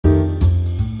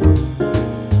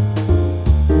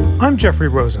I'm Jeffrey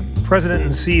Rosen, President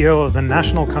and CEO of the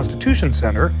National Constitution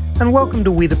Center, and welcome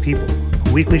to We the People,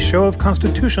 a weekly show of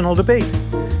constitutional debate.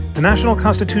 The National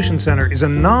Constitution Center is a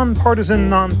nonpartisan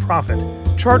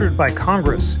nonprofit chartered by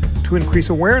Congress to increase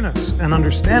awareness and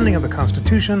understanding of the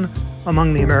Constitution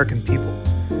among the American people.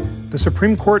 The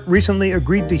Supreme Court recently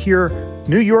agreed to hear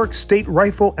New York State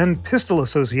Rifle and Pistol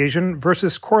Association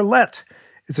versus Corlett.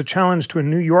 It's a challenge to a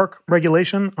New York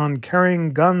regulation on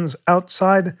carrying guns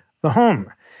outside the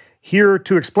home. Here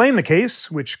to explain the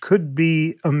case, which could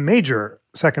be a major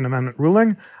Second Amendment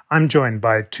ruling, I'm joined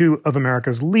by two of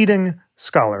America's leading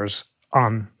scholars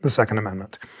on the Second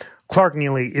Amendment. Clark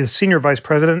Neily is Senior Vice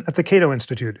President at the Cato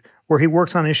Institute, where he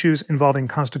works on issues involving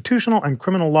constitutional and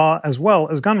criminal law as well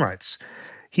as gun rights.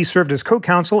 He served as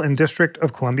co-counsel in District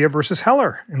of Columbia versus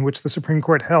Heller, in which the Supreme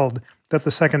Court held that the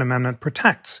Second Amendment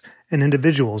protects an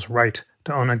individual's right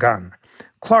to own a gun.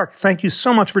 Clark, thank you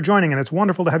so much for joining, and it's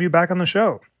wonderful to have you back on the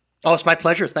show. Oh, it's my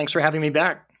pleasure. Thanks for having me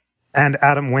back. And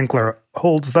Adam Winkler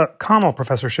holds the Connell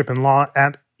Professorship in Law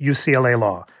at UCLA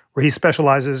Law, where he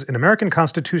specializes in American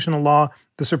constitutional law,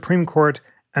 the Supreme Court,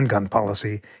 and gun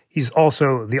policy. He's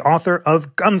also the author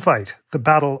of Gunfight, The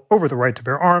Battle Over the Right to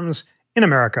Bear Arms in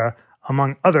America,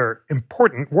 among other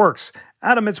important works.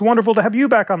 Adam, it's wonderful to have you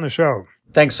back on the show.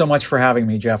 Thanks so much for having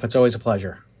me, Jeff. It's always a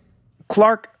pleasure.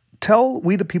 Clark, tell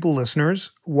We the People listeners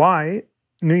why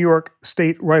New York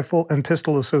State Rifle and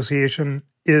Pistol Association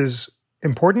is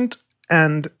important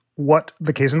and what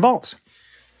the case involves.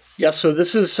 Yes, so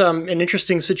this is an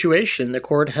interesting situation. The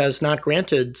court has not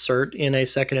granted cert in a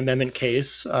Second Amendment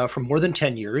case for more than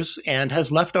 10 years and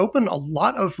has left open a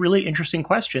lot of really interesting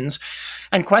questions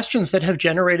and questions that have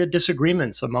generated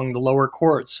disagreements among the lower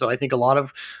courts. So I think a lot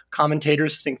of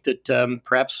commentators think that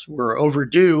perhaps we're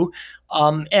overdue.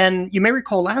 And you may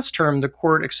recall last term, the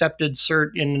court accepted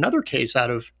cert in another case out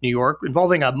of New York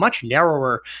involving a much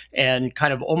narrower and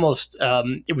kind of almost,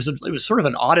 it was sort of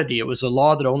an oddity. It was a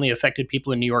law that only affected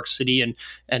people in New York City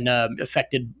and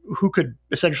affected who could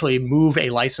essentially move a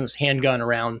licensed handgun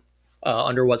around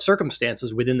under what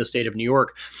circumstances within the state of New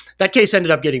York. That case ended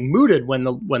up getting mooted when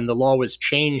the law was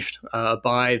changed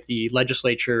by the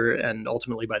legislature and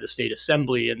ultimately by the state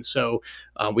assembly. And so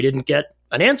we didn't get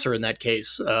an answer in that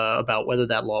case about whether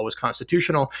that law was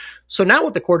constitutional. So now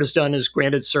what the court has done is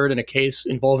granted cert in a case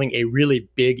involving a really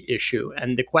big issue.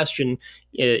 And the question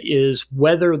is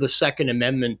whether the Second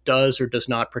Amendment does or does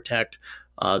not protect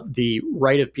the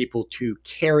right of people to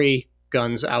carry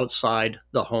guns outside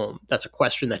the home. That's a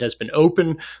question that has been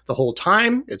open the whole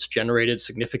time. It's generated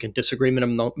significant disagreement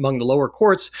among the lower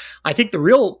courts. I think the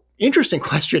real interesting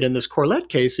question in this Corlett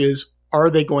case is, are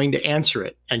they going to answer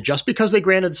it? And just because they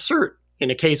granted cert in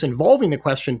a case involving the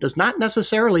question does not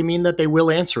necessarily mean that they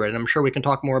will answer it. And I'm sure we can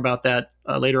talk more about that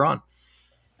later on.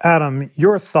 Adam,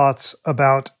 your thoughts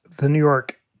about the New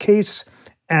York case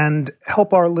and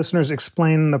help our listeners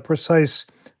explain the precise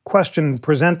question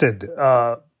presented.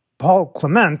 Paul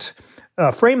Clement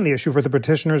framed the issue for the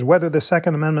petitioners whether the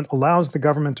Second Amendment allows the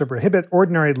government to prohibit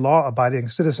ordinary law-abiding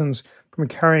citizens from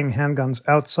carrying handguns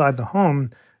outside the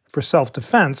home for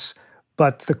self-defense,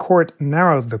 but the court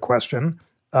narrowed the question.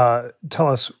 Tell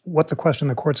us what the question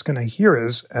the court's going to hear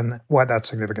is and why that's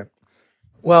significant.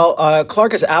 Well,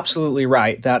 Clark is absolutely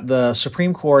right that the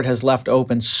Supreme Court has left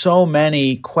open so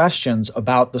many questions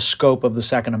about the scope of the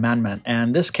Second Amendment.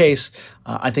 And this case,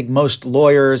 I think most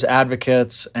lawyers,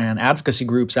 advocates, and advocacy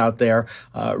groups out there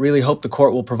really hope the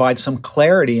court will provide some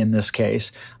clarity in this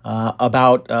case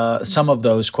about some of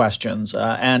those questions.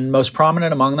 And most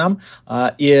prominent among them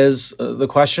is the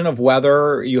question of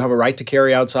whether you have a right to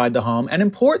carry outside the home, and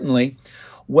importantly,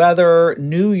 whether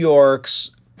New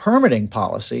York's permitting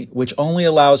policy, which only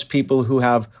allows people who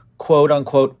have quote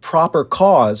unquote proper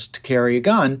cause to carry a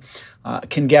gun,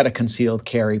 can get a concealed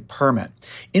carry permit.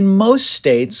 In most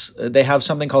states, they have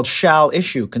something called shall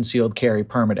issue concealed carry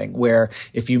permitting, where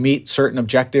if you meet certain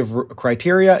objective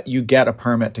criteria, you get a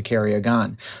permit to carry a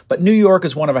gun. But New York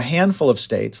is one of a handful of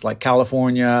states, like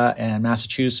California and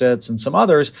Massachusetts and some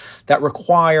others, that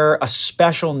require a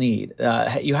special need.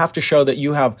 You have to show that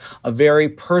you have a very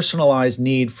personalized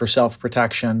need for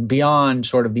self-protection beyond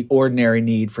sort of the ordinary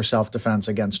need for self-defense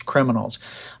against criminals.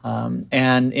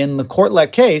 And in the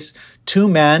Corlett case, two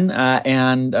men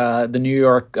and the New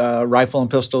York Rifle and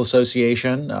Pistol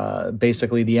Association,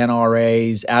 basically the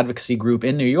NRA's advocacy group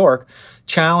in New York,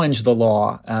 challenged the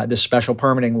law, this special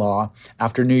permitting law,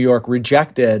 after New York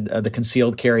rejected the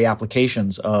concealed carry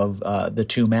applications of the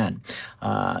two men.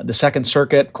 The Second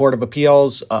Circuit Court of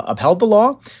Appeals upheld the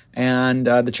law, and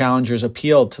the challengers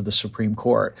appealed to the Supreme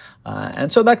Court.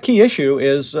 And so that key issue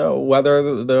is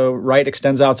whether the right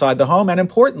extends outside the home, and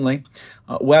importantly,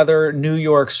 whether New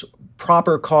York's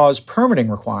proper cause permitting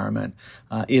requirement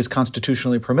is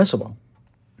constitutionally permissible.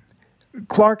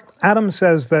 Clark, Adam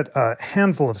says that a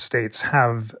handful of states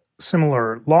have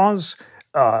similar laws.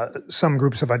 Some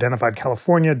groups have identified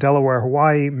California, Delaware,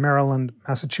 Hawaii, Maryland,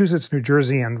 Massachusetts, New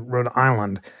Jersey, and Rhode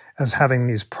Island as having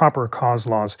these proper cause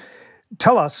laws.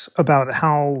 Tell us about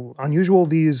how unusual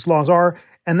these laws are,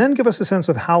 and then give us a sense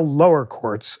of how lower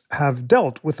courts have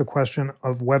dealt with the question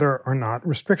of whether or not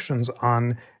restrictions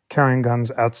on carrying guns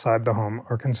outside the home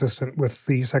are consistent with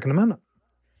the Second Amendment.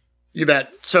 You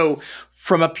bet. So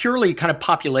from a purely kind of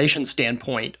population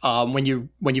standpoint, when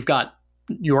you've got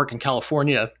New York and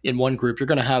California in one group, you're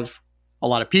going to have a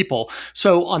lot of people.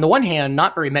 So on the one hand,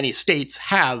 not very many states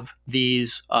have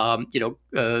these,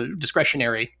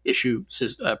 discretionary issue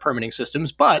permitting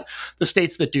systems, but the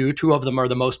states that do, two of them are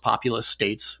the most populous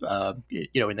states,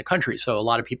 in the country. So a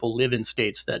lot of people live in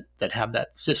states that have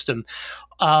that system.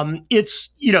 I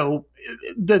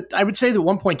would say the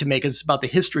one point to make is about the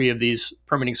history of these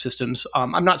permitting systems.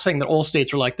 I'm not saying that all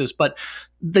states are like this, but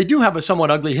they do have a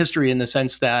somewhat ugly history in the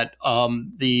sense that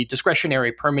the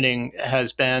discretionary permitting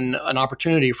has been an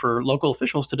opportunity for local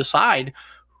officials to decide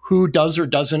who does or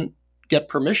doesn't get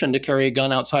permission to carry a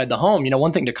gun outside the home.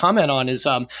 One thing to comment on is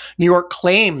New York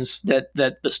claims that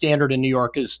the standard in New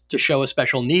York is to show a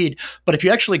special need. But if you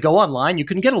actually go online, you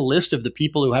can get a list of the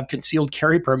people who have concealed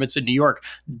carry permits in New York.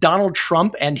 Donald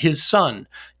Trump and his son,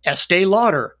 Estee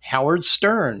Lauder, Howard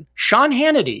Stern, Sean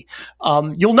Hannity.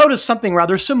 You'll notice something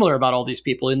rather similar about all these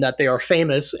people in that they are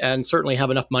famous and certainly have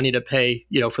enough money to pay,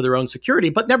 for their own security.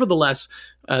 But nevertheless,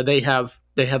 they have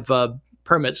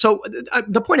permits. So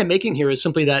the point I'm making here is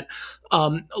simply that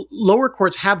lower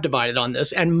courts have divided on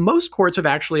this, and most courts have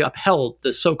actually upheld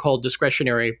the so-called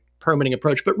discretionary permitting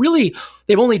approach. But really,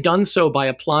 they've only done so by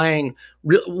applying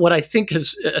what I think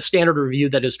is a standard review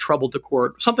that has troubled the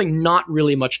court, something not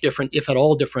really much different, if at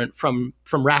all different, from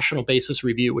rational basis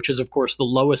review, which is, of course, the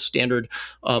lowest standard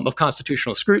of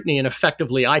constitutional scrutiny, and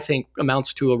effectively, I think,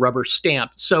 amounts to a rubber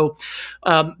stamp. So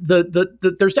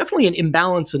there's definitely an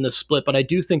imbalance in this split, but I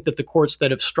do think that the courts that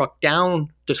have struck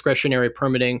down discretionary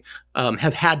permitting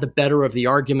have had the better of the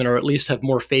argument, or at least have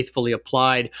more faithfully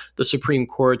applied the Supreme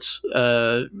Court's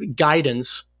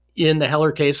guidance in the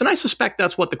Heller case. And I suspect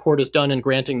that's what the court has done in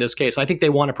granting this case. I think they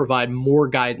want to provide more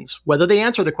guidance. Whether they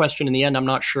answer the question in the end, I'm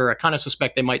not sure. I kind of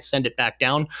suspect they might send it back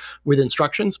down with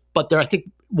instructions. But I think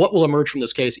what will emerge from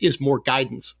this case is more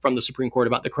guidance from the Supreme Court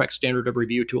about the correct standard of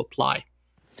review to apply.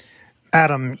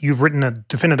 Adam, you've written a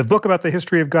definitive book about the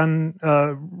history of gun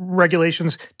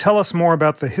regulations. Tell us more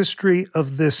about the history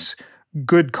of this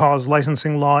good cause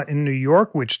licensing law in New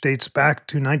York, which dates back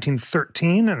to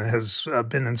 1913 and has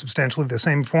been in substantially the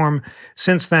same form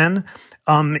since then.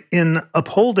 In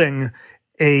upholding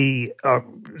a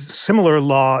similar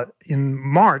law in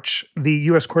March, the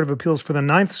U.S. Court of Appeals for the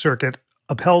Ninth Circuit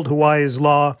upheld Hawaii's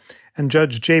law, and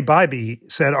Judge Jay Bybee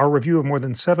said, "Our review of more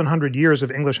than 700 years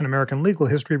of English and American legal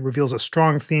history reveals a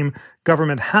strong theme.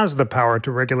 Government has the power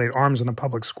to regulate arms in the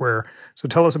public square." So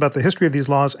tell us about the history of these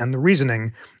laws and the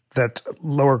reasoning that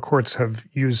lower courts have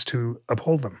used to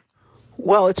uphold them.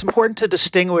 Well, it's important to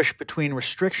distinguish between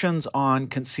restrictions on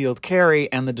concealed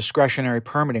carry and the discretionary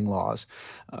permitting laws.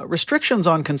 Restrictions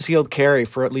on concealed carry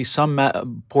for at least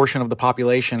some portion of the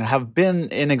population have been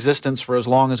in existence for as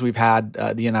long as we've had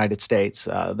the United States.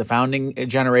 The founding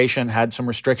generation had some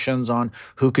restrictions on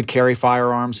who could carry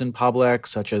firearms in public,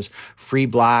 such as free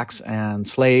blacks and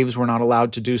slaves were not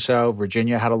allowed to do so.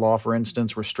 Virginia had a law, for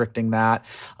instance, restricting that.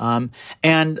 And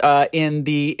in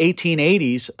the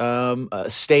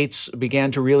 1880s, states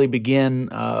began to really begin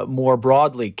more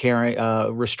broadly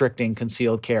restricting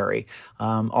concealed carry.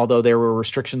 Although there were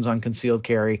restrictions on concealed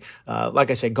carry,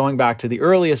 like I say, going back to the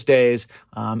earliest days,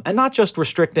 and not just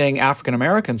restricting African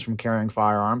Americans from carrying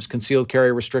firearms. Concealed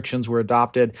carry restrictions were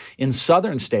adopted in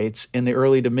southern states in the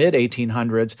early to mid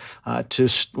 1800s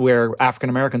where African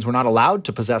Americans were not allowed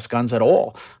to possess guns at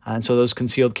all. And so those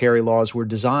concealed carry laws were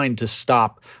designed to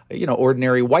stop,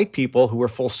 ordinary white people who were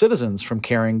full citizens from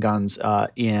carrying guns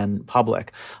in public.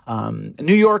 public.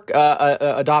 New York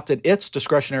adopted its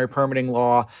discretionary permitting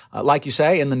law, like you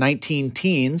say, in the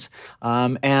 19-teens,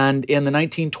 and in the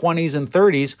 1920s and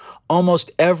 30s,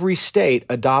 almost every state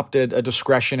adopted a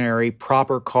discretionary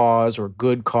proper cause or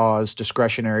good cause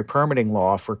discretionary permitting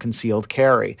law for concealed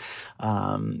carry.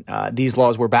 These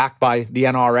laws were backed by the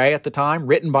NRA at the time,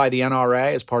 written by the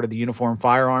NRA as part of the Uniform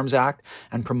Firearms Act,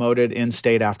 and promoted in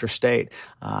state after state.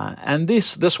 And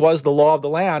this was the law of the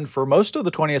land for most of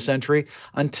the 20th century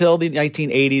until the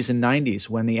 1980s and 90s,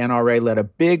 when the NRA led a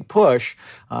big push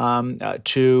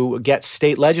to get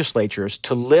state legislatures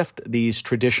to lift these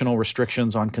traditional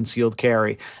restrictions on concealed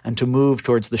carry and to move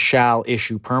towards the shall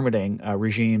issue permitting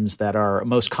regimes that are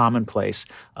most commonplace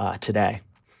today.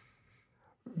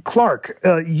 Clark,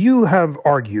 you have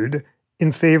argued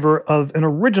in favor of an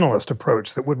originalist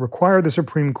approach that would require the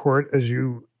Supreme Court, as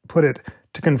you put it,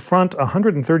 to confront a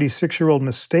 136-year-old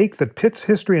mistake that pits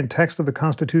history and text of the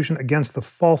Constitution against the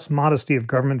false modesty of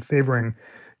government favoring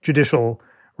judicial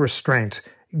restraint.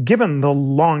 Given the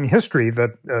long history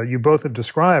that you both have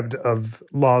described of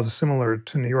laws similar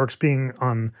to New York's being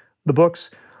on the books,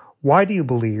 why do you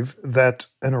believe that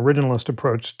an originalist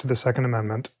approach to the Second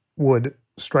Amendment would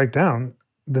strike down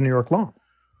the New York law?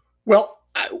 Well,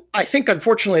 I think,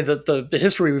 unfortunately, that the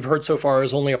history we've heard so far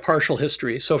is only a partial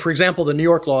history. So, for example, the New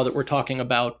York law that we're talking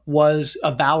about was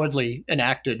avowedly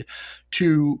enacted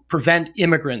to prevent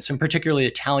immigrants, and particularly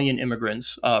Italian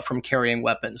immigrants, from carrying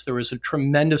weapons. There was a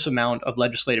tremendous amount of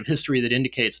legislative history that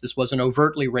indicates this was an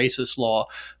overtly racist law,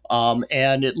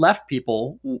 and it left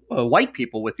people, white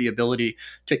people, with the ability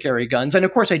to carry guns. And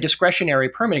of course, a discretionary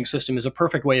permitting system is a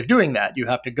perfect way of doing that. You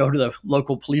have to go to the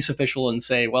local police official and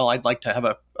say, well, I'd like to have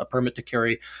a permit to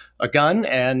carry a gun.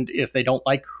 And if they don't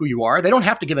like who you are, they don't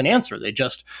have to give an answer. They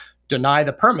just deny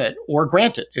the permit or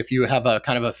grant it if you have a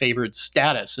kind of a favored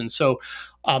status. And so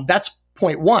that's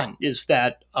point one, is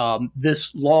that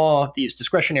this law, these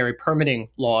discretionary permitting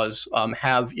laws,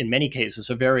 have in many cases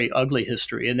a very ugly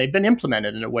history, and they've been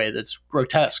implemented in a way that's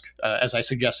grotesque, as I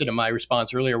suggested in my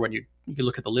response earlier when you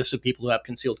look at the list of people who have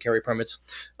concealed carry permits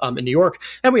in New York.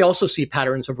 And we also see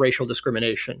patterns of racial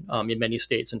discrimination in many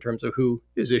states in terms of who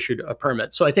is issued a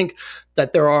permit. So I think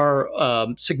that there are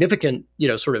significant,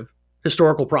 sort of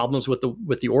historical problems with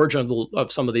the origin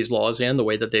of some of these laws and the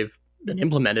way that they've been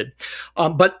implemented.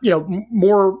 But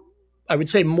I would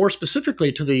say more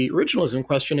specifically to the originalism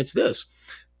question, it's this.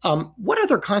 What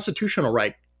other constitutional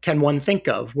right can one think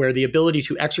of where the ability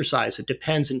to exercise it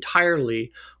depends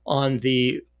entirely on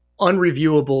the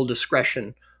unreviewable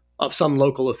discretion of some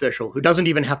local official who doesn't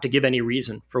even have to give any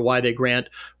reason for why they grant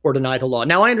or deny the law?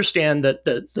 Now, I understand that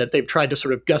they've tried to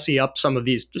sort of gussy up some of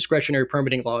these discretionary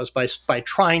permitting laws by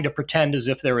trying to pretend as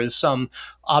if there is some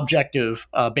objective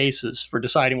basis for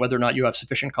deciding whether or not you have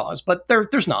sufficient cause. But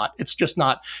there's not. It's just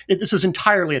not. This is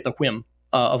entirely at the whim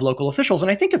of local officials.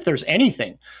 And I think if there's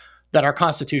anything that our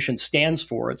Constitution stands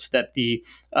for, it's that the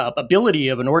ability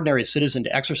of an ordinary citizen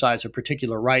to exercise a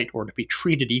particular right or to be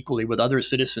treated equally with other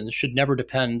citizens should never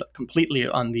depend completely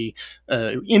on the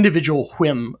individual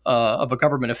whim of a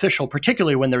government official,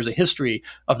 particularly when there's a history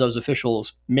of those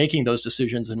officials making those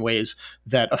decisions in ways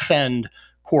that offend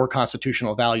core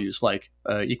constitutional values like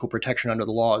equal protection under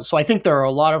the laws. So I think there are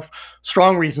a lot of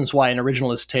strong reasons why an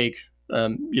originalist take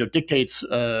dictates,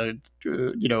 the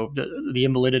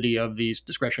invalidity of these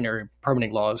discretionary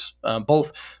permitting laws,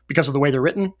 both because of the way they're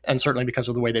written and certainly because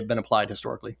of the way they've been applied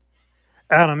historically.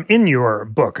 Adam, in your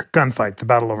book, Gunfight, The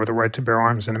Battle Over the Right to Bear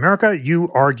Arms in America, you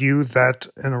argue that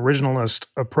an originalist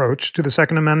approach to the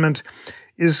Second Amendment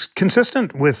is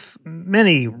consistent with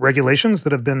many regulations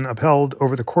that have been upheld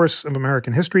over the course of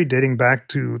American history, dating back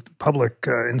to public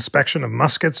inspection of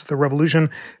muskets at the Revolution.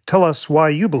 Tell us why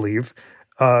you believe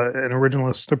an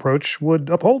originalist approach would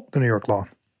uphold the New York law.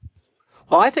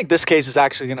 Well, I think this case is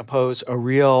actually going to pose a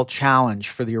real challenge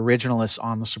for the originalists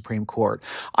on the Supreme Court.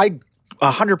 I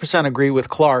 100% agree with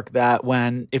Clark that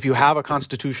if you have a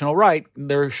constitutional right,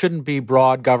 there shouldn't be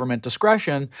broad government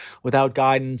discretion without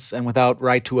guidance and without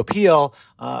right to appeal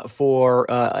for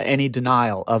any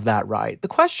denial of that right. The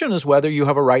question is whether you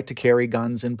have a right to carry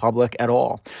guns in public at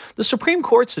all. The Supreme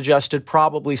Court suggested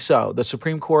probably so. The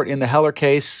Supreme Court in the Heller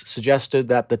case suggested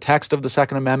that the text of the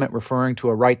Second Amendment referring to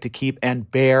a right to keep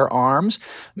and bear arms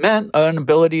meant an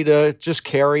ability to just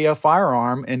carry a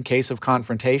firearm in case of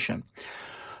confrontation.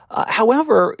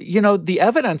 However, the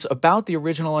evidence about the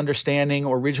original understanding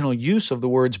or original use of the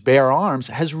words bear arms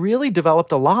has really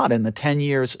developed a lot in the 10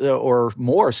 years or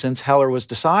more since Heller was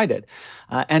decided.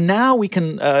 And now we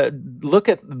can look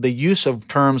at the use of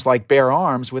terms like bear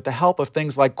arms with the help of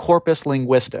things like corpus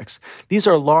linguistics. These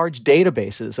are large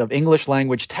databases of English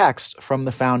language texts from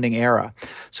the founding era.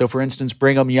 So, for instance,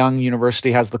 Brigham Young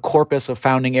University has the Corpus of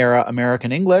Founding Era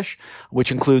American English,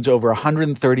 which includes over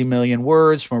 130 million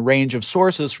words from a range of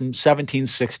sources from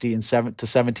 1760 to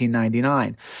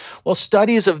 1799. Well,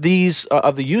 studies of the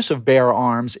use of bear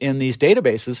arms in these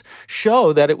databases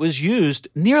show that it was used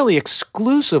nearly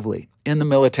exclusively in the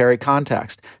military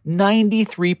context.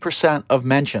 93% of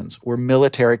mentions were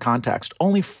military context.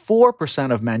 Only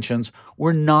 4% of mentions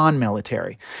were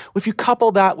non-military. If you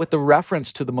couple that with the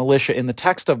reference to the militia in the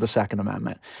text of the Second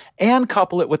Amendment, and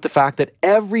couple it with the fact that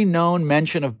every known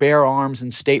mention of bear arms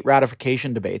in state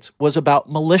ratification debates was about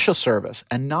militia service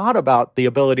and not about the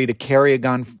ability to carry a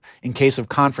gun in case of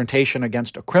confrontation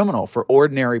against a criminal for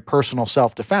ordinary personal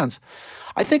self-defense,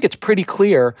 I think it's pretty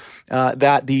clear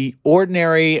that the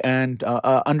ordinary and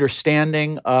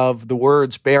understanding of the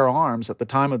words bear arms at the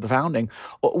time of the founding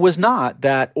was not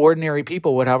that ordinary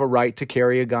people would have a right to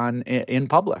carry a gun in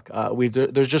public.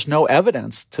 There's just no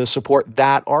evidence to support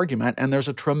that argument, and there's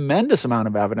a tremendous amount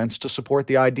of evidence to support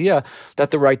the idea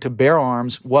that the right to bear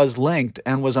arms was linked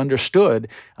and was understood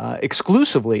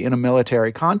exclusively in a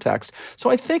military context. So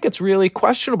I think it's really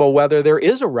questionable whether there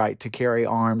is a right to carry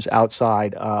arms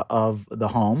outside of the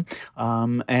home.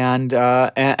 And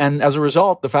as a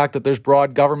result, the fact that there's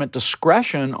broad government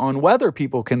discretion on whether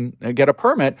people can get a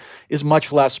permit is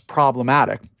much less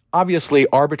problematic. Obviously,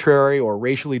 arbitrary or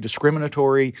racially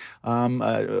discriminatory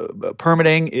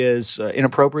permitting is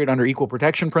inappropriate under equal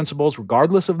protection principles,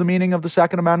 regardless of the meaning of the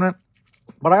Second Amendment.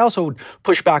 But I also would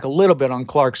push back a little bit on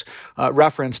Clark's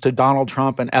reference to Donald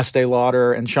Trump and Estee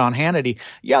Lauder and Sean Hannity.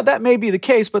 Yeah, that may be the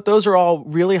case, but those are all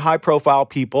really high-profile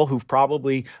people who've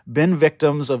probably been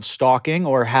victims of stalking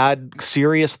or had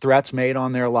serious threats made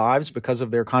on their lives because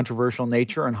of their controversial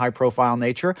nature and high-profile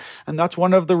nature. And that's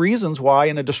one of the reasons why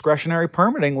in a discretionary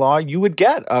permitting law you would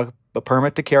get a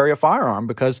permit to carry a firearm,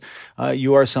 because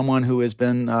you are someone who has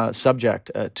been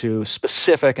subject to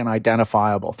specific and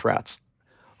identifiable threats.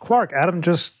 Clark, Adam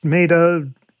just made a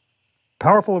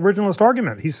powerful originalist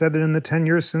argument. He said that in the 10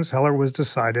 years since Heller was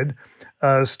decided,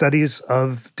 studies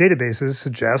of databases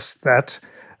suggest that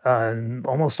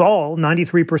almost all,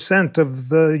 93% of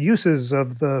the uses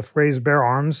of the phrase bear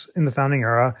arms in the founding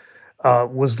era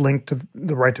was linked to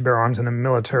the right to bear arms in a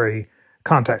military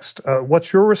context.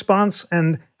 What's your response?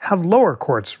 And have lower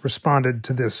courts responded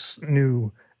to this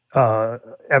new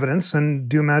evidence? And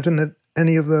do you imagine that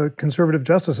any of the conservative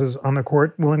justices on the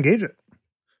court will engage it?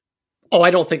 Oh, I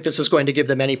don't think this is going to give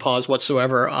them any pause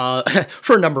whatsoever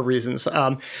for a number of reasons.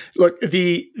 Look,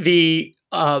 the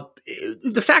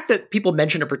fact that people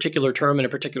mention a particular term in a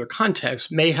particular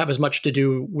context may have as much to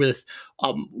do with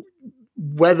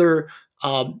whether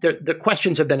the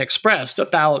questions have been expressed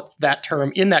about that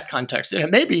term in that context. And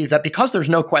it may be that because there's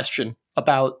no question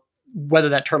about whether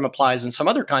that term applies in some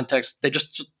other context, they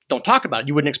just don't talk about it.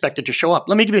 You wouldn't expect it to show up.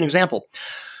 Let me give you an example.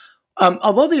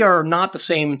 Although they are not the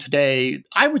same today,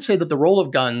 I would say that the role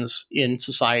of guns in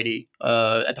society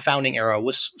at the founding era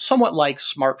was somewhat like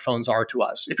smartphones are to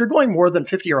us. If you're going more than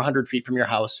 50 or 100 feet from your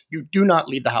house, you do not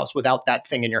leave the house without that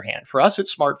thing in your hand. For us,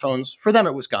 it's smartphones. For them,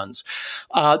 it was guns.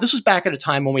 This was back at a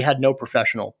time when we had no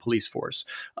professional police force.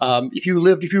 If you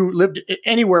lived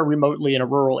anywhere remotely in a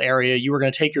rural area, you were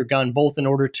going to take your gun both in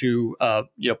order to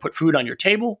put food on your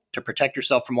table, to protect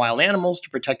yourself from wild animals, to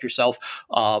protect yourself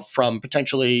from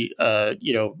potentially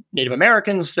Native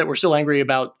Americans that were still angry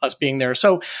about us being there.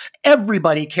 So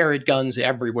everybody carried guns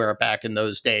everywhere back in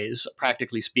those days,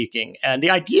 practically speaking. And the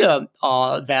idea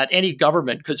that any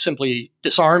government could simply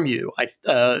disarm you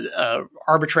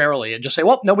arbitrarily and just say,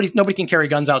 well, nobody can carry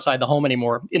guns outside the home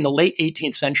anymore in the late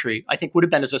 18th century, I think would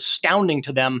have been as astounding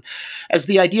to them as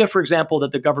the idea, for example,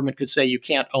 that the government could say you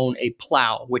can't own a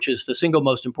plow, which is the single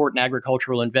most important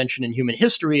agricultural invention in human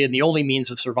history and the only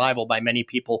means of survival by many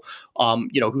people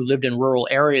who lived in rural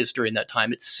areas during that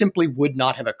time. It simply would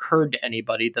not have occurred to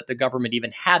anybody that the government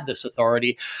even had this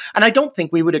authority. And I don't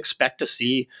think we would expect to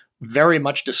see very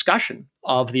much discussion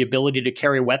of the ability to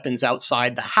carry weapons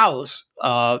outside the house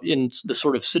in the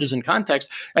sort of citizen context.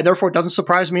 And therefore, it doesn't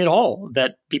surprise me at all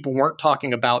that people weren't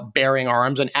talking about bearing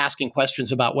arms and asking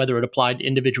questions about whether it applied to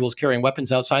individuals carrying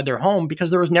weapons outside their home, because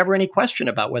there was never any question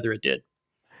about whether it did.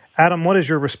 Adam, what is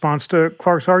your response to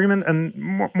Clark's argument? And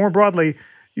more broadly,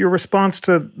 your response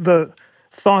to the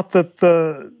thought that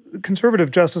the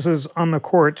conservative justices on the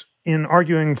court, in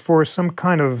arguing for some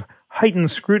kind of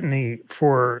heightened scrutiny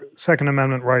for Second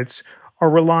Amendment rights are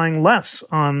relying less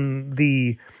on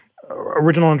the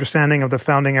original understanding of the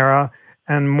founding era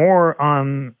and more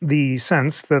on the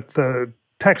sense that the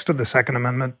text of the Second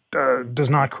Amendment does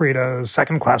not create a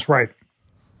second-class right.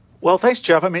 Well, thanks,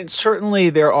 Jeff. I mean,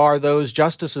 certainly there are those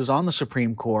justices on the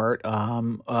Supreme Court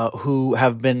who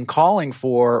have been calling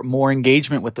for more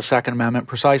engagement with the Second Amendment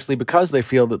precisely because they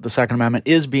feel that the Second Amendment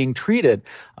is being treated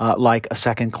like a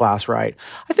second-class right.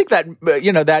 I think that,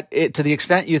 to the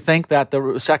extent you think that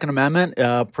the Second Amendment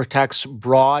protects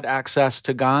broad access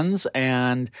to guns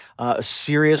and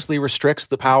seriously restricts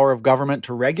the power of government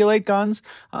to regulate guns,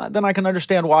 then I can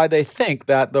understand why they think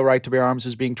that the right to bear arms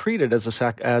is being treated as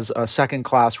a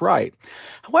second-class right.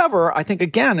 However, I think,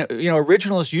 again,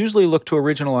 originalists usually look to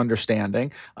original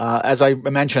understanding. As I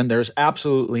mentioned, there's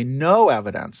absolutely no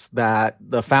evidence that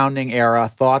the founding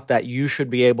era thought that you should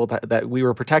be able to, that we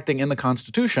were protecting in the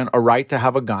Constitution a right to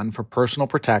have a gun for personal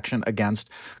protection against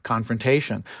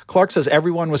confrontation. Clark says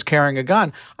everyone was carrying a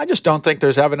gun. I just don't think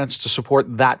there's evidence to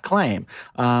support that claim.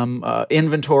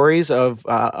 Inventories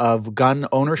of gun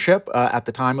ownership at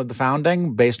the time of the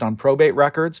founding, based on probate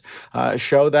records,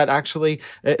 show that actually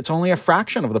it's only a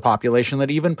fraction of the population that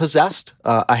even possessed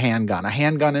a handgun. A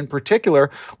handgun in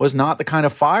particular was not the kind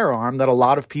of firearm that a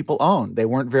lot of people owned. They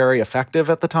weren't very effective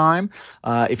at the time.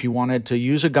 If you wanted to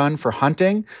use a gun for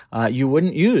hunting, you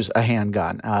wouldn't use a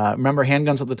handgun. Remember,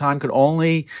 handguns at the time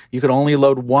you could only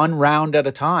load one round at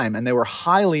a time, and they were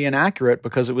highly inaccurate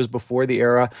because it was before the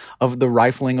era of the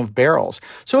rifling of barrels.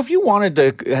 So if you wanted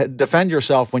to defend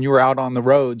yourself when you were out on the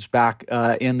roads back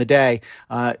in the day,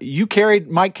 you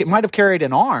might have carried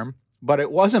an arm, but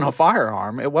it wasn't a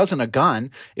firearm. It wasn't a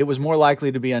gun. It was more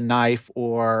likely to be a knife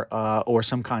or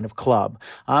some kind of club.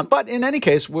 But in any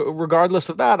case, regardless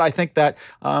of that, I think that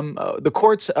the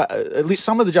courts, at least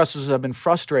some of the justices, have been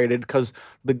frustrated because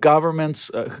the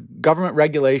government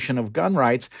regulation of gun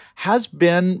rights has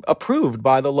been approved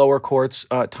by the lower courts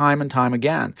time and time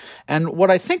again. And what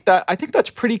I think that's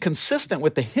pretty consistent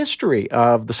with the history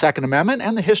of the Second Amendment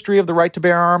and the history of the right to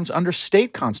bear arms under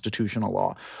state constitutional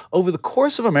law. Over the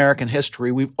course of American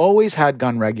history, we've always had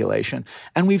gun regulation,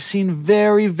 and we've seen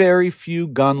very, very few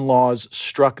gun laws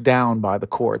struck down by the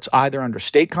courts, either under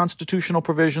state constitutional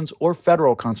provisions or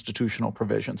federal constitutional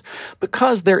provisions,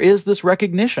 because there is this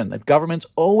recognition that governments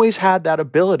always had that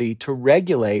ability to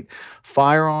regulate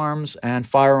firearms and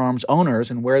firearms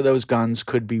owners and where those guns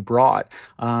could be brought.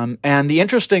 And the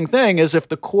interesting thing is, if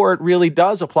the court really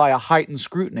does apply a heightened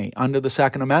scrutiny under the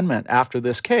Second Amendment after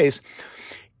this case,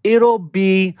 it'll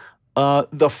be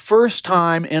the first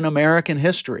time in American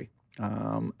history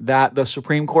that the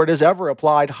Supreme Court has ever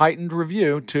applied heightened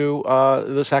review to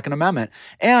the Second Amendment.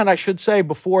 And I should say,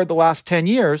 before the last 10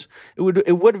 years, it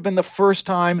would have been the first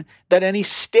time that any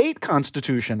state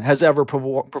constitution has ever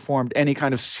performed any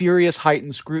kind of serious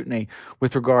heightened scrutiny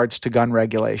with regards to gun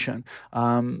regulation.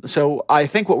 So I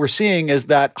think what we're seeing is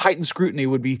that heightened scrutiny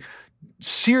would be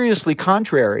seriously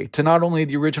contrary to not only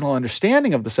the original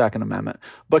understanding of the Second Amendment,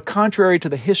 but contrary to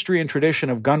the history and tradition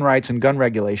of gun rights and gun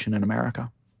regulation in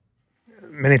America.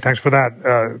 Many thanks for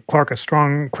that. Clark, a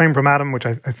strong claim from Adam, which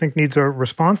I think needs a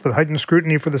response, that heightened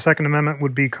scrutiny for the Second Amendment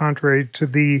would be contrary to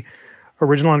the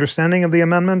original understanding of the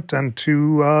amendment and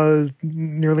to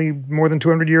nearly more than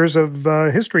 200 years of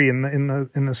history in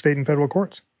the state and federal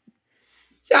courts.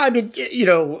 Yeah, I mean,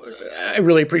 I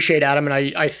really appreciate Adam,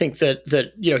 and I think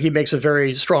that he makes a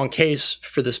very strong case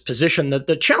for this position.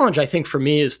 The challenge, I think, for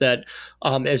me is that,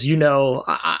 as you know,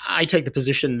 I take the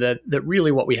position that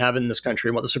really what we have in this country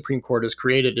and what the Supreme Court has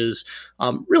created is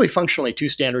really functionally two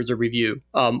standards of review.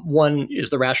 One is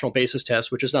the rational basis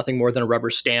test, which is nothing more than a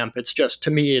rubber stamp. It's just,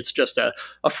 to me, it's just a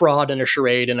fraud and a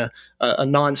charade and a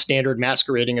non-standard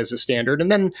masquerading as a standard. And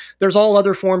then there's all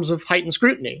other forms of heightened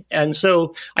scrutiny. And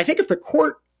so I think if the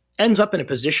court ends up in a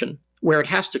position where it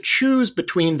has to choose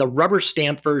between the rubber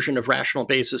stamp version of rational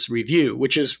basis review,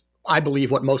 which is, I believe,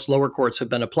 what most lower courts have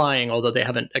been applying, although they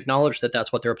haven't acknowledged that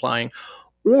that's what they're applying,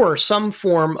 or some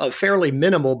form of fairly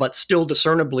minimal but still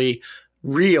discernibly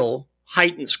real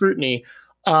heightened scrutiny,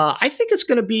 I think it's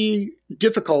going to be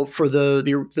difficult for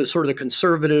the sort of the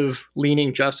conservative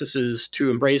leaning justices to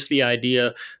embrace the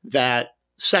idea that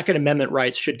Second Amendment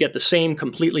rights should get the same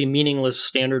completely meaningless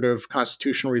standard of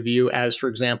constitutional review as, for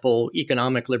example,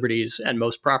 economic liberties and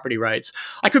most property rights.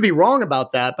 I could be wrong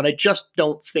about that, but I just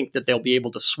don't think that they'll be able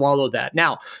to swallow that.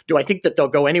 Now, do I think that they'll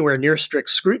go anywhere near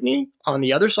strict scrutiny on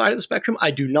the other side of the spectrum?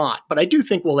 I do not, but I do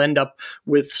think we'll end up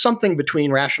with something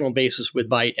between rational basis with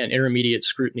bite and intermediate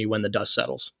scrutiny when the dust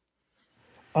settles.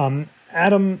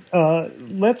 Adam,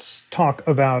 let's talk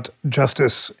about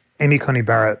justice Amy Coney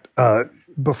Barrett.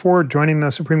 Before joining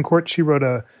the Supreme Court, she wrote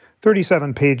a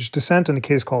 37-page dissent in a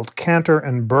case called Cantor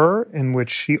and Burr, in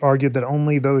which she argued that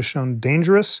only those shown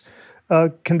dangerous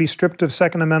can be stripped of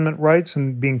Second Amendment rights,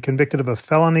 and being convicted of a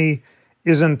felony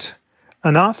isn't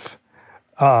enough.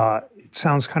 It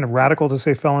sounds kind of radical to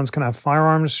say felons can have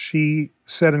firearms, she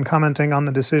said in commenting on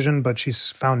the decision, but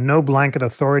she's found no blanket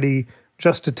authority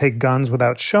just to take guns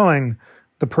without showing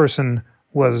the person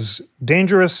was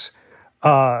dangerous.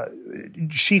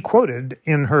 She quoted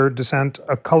in her dissent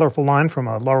a colorful line from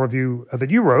a law review that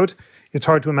you wrote. It's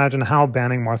hard to imagine how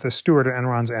banning Martha Stewart or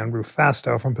Enron's Andrew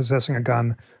Fastow from possessing a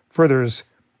gun furthers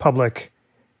public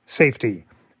safety.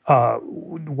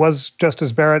 Was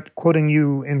Justice Barrett quoting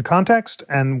you in context?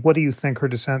 And what do you think her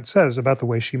dissent says about the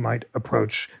way she might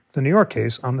approach the New York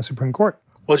case on the Supreme Court?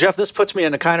 Well, Jeff, this puts me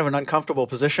in a kind of an uncomfortable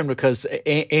position because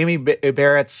Amy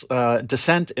Barrett's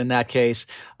dissent in that case,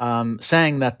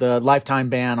 saying that the lifetime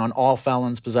ban on all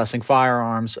felons possessing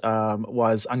firearms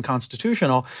was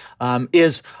unconstitutional,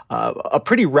 is a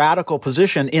pretty radical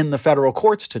position in the federal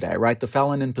courts today, right? The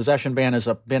felon in possession ban has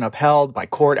been upheld by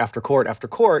court after court after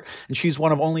court, and she's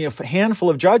one of only a handful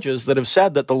of judges that have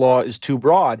said that the law is too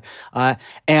broad.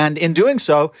 And in doing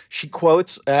so, she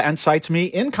quotes and cites me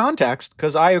in context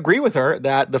because I agree with her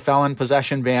that the felon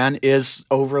possession ban is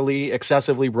overly,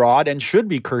 excessively broad and should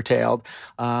be curtailed.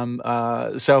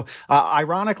 So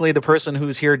ironically, the person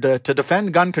who's here to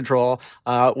defend gun control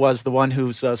was the one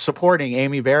who's supporting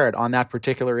Amy Barrett on that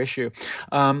particular issue.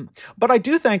 But I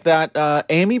do think that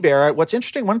Amy Barrett,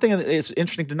 one thing that is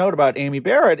interesting to note about Amy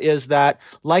Barrett is that,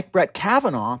 like Brett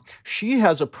Kavanaugh, she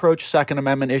has approached Second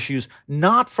Amendment issues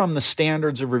not from the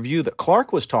standards of review that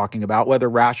Clark was talking about, whether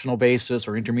rational basis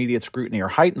or intermediate scrutiny or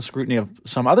heightened scrutiny of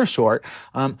some other sort,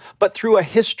 but through a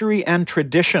history and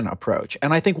tradition approach.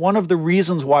 And I think one of the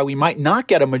reasons why we might not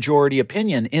get a majority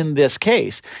opinion in this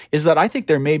case is that I think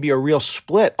there may be a real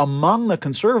split among the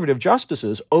conservative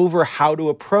justices over how to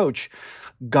approach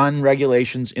gun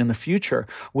regulations in the future,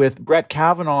 with Brett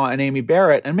Kavanaugh and Amy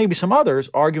Barrett and maybe some others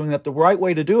arguing that the right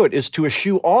way to do it is to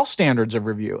eschew all standards of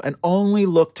review and only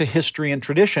look to history and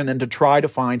tradition and to try to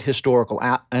find historical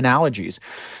analogies.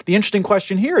 The interesting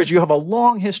question here is you have a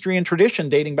long history and tradition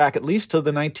dating back at least to the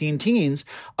 19-teens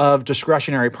of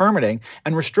discretionary permitting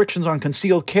and restrictions on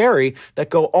concealed carry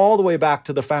that go all the way back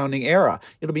to the founding era.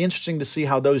 It'll be interesting to see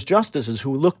how those justices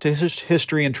who look to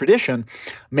history and tradition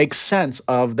make sense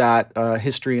of that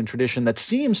history and tradition that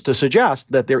seems to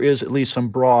suggest that there is at least some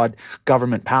broad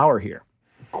government power here.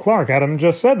 Clark, Adam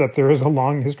just said that there is a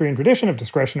long history and tradition of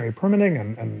discretionary permitting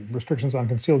and restrictions on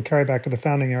concealed carry back to the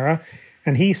founding era.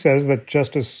 And he says that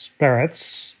Justice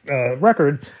Barrett's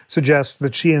record suggests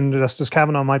that she and Justice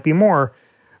Kavanaugh might be more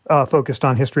focused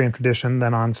on history and tradition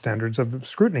than on standards of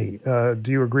scrutiny.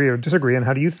 Do you agree or disagree? And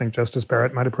how do you think Justice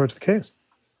Barrett might approach the case?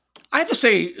 I have to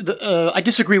say, I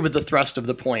disagree with the thrust of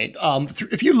the point.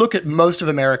 If you look at most of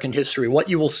American history, what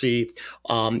you will see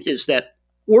is that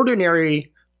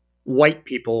ordinary white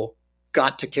people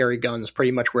got to carry guns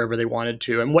pretty much wherever they wanted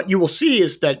to. And what you will see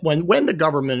is that when the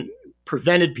government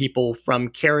prevented people from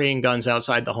carrying guns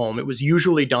outside the home, it was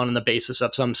usually done on the basis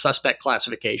of some suspect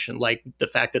classification, like the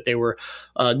fact that they were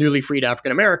newly freed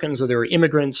African Americans or they were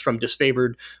immigrants from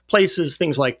disfavored places,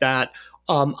 things like that.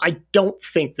 I don't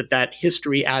think that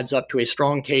history adds up to a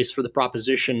strong case for the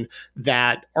proposition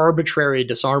that arbitrary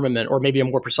disarmament, or maybe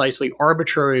more precisely,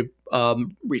 arbitrary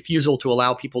refusal to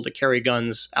allow people to carry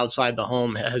guns outside the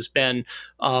home has been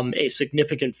a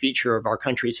significant feature of our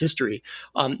country's history.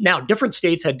 Now, different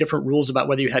states had different rules about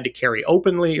whether you had to carry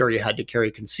openly or you had to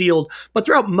carry concealed. But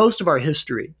throughout most of our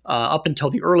history, up until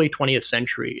the early 20th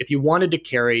century, if you wanted to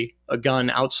carry a gun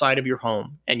outside of your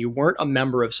home and you weren't a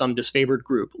member of some disfavored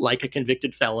group, like a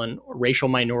convicted felon, or racial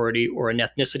minority, or an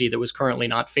ethnicity that was currently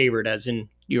not favored, as in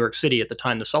New York City at the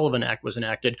time the Sullivan Act was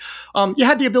enacted, you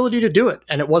had the ability to do it,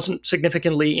 and it wasn't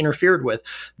significantly interfered with.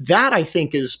 That, I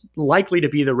think, is likely to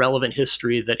be the relevant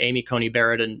history that Amy Coney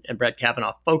Barrett and Brett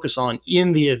Kavanaugh focus on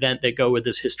in the event they go with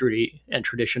this history and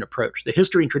tradition approach. The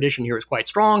history and tradition here is quite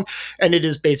strong, and it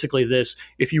is basically this: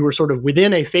 if you were sort of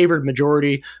within a favored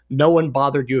majority, no one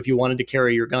bothered you if you wanted to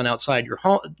carry your gun outside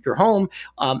your home,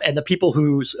 and the people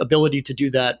whose ability to do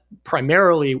that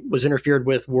primarily was interfered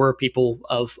with were people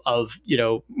of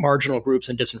marginal groups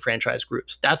and disenfranchised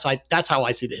groups. That's how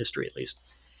I see the history, at least.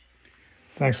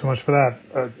 Thanks so much for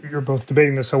that. You're both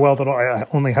debating this so well that I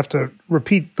only have to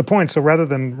repeat the point. So rather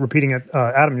than repeating it,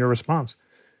 Adam, your response.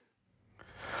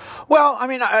 Well, I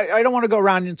mean, I don't want to go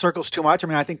around in circles too much. I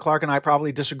mean, I think Clark and I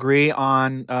probably disagree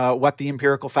on what the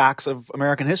empirical facts of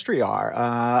American history are.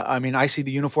 I mean, I see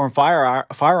the Uniform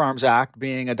Firearms Act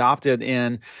being adopted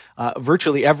in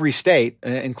virtually every state,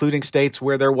 including states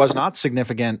where there was not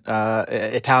significant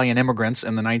Italian immigrants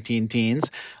in the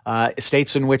 19-teens,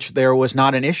 states in which there was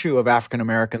not an issue of African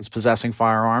Americans possessing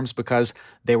firearms because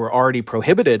they were already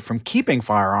prohibited from keeping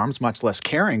firearms, much less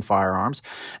carrying firearms.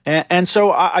 And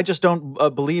so I just don't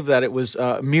believe that it was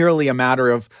merely a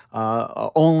matter of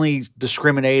only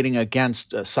discriminating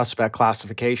against suspect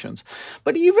classifications.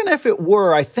 But even if it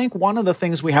were, I think one of the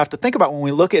things we have to think about when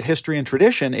we look at history and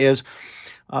tradition is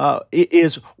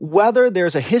whether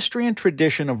there's a history and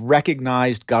tradition of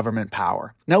recognized government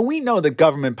power. Now, we know that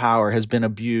government power has been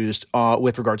abused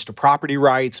with regards to property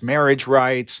rights, marriage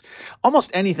rights.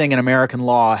 Almost anything in American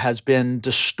law has been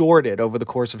distorted over the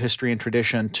course of history and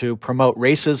tradition to promote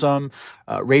racism,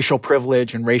 racial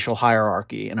privilege, and racial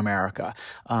hierarchy in America.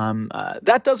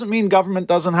 That doesn't mean government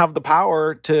doesn't have the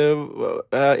power to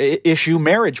issue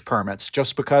marriage permits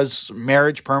just because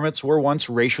marriage permits were once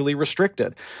racially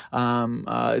restricted.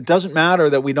 It doesn't matter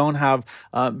that we don't have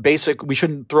we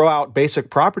shouldn't throw out basic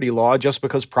property law just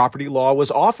because property law was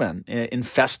often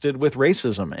infested with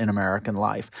racism in American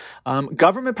life.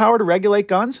 Government power to regulate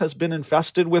guns has been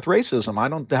infested with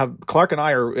racism. Clark and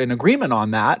I are in agreement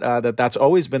on that that's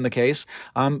always been the case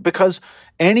because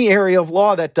any area of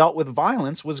law that dealt with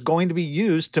violence was going to be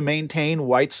used to maintain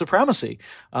white supremacy.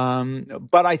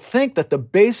 But I think that the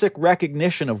basic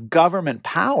recognition of government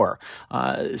power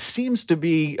seems to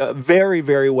be very,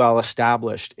 very well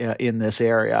established in this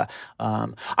area.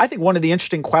 I think one of the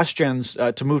interesting questions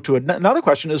to move to another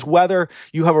question is whether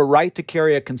you have a right to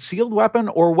carry a concealed weapon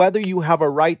or whether you have a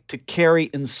right to carry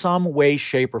in some way,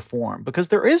 shape, or form. Because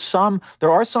there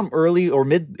are some early or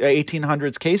mid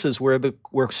 1800s cases where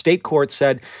state courts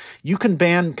said you can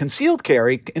ban concealed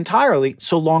carry entirely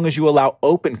so long as you allow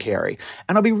open carry.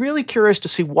 And I'll be really curious to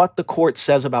see what the court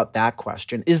says about that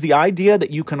question. Is the idea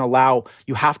that you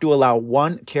have to allow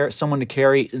someone to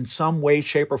carry in some way,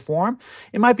 shape, or form?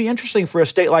 It might be interesting for a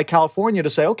state like California to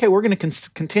say, okay, we're going to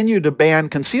continue to ban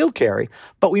concealed carry,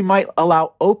 but we might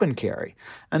allow open carry.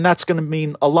 And that's going to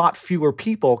mean a lot fewer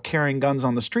people carrying guns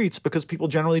on the streets because people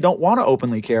generally don't want to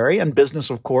openly carry. And business,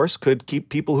 of course, could keep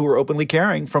people who are openly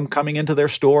carrying from coming into their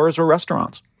stores or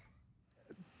restaurants.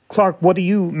 Clark, what do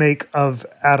you make of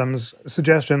Adam's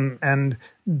suggestion? And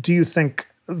do you think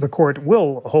the court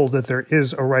will hold that there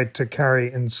is a right to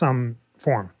carry in some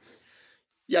form?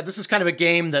 Yeah, this is kind of a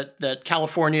game that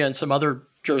California and some other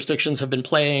jurisdictions have been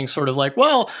playing, sort of like,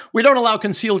 well, we don't allow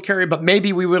concealed carry, but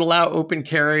maybe we would allow open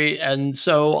carry. And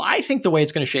so I think the way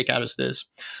it's going to shake out is this.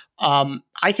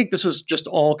 I think this is just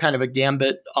all kind of a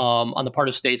gambit on the part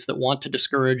of states that want to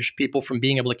discourage people from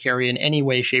being able to carry in any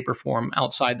way, shape, or form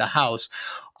outside the house.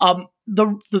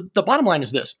 The bottom line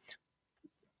is this.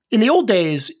 In the old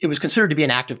days, it was considered to be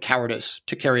an act of cowardice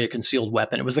to carry a concealed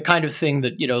weapon. It was the kind of thing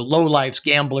that, lowlifes,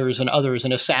 gamblers, and others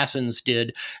and assassins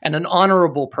did. And an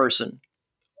honorable person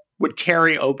would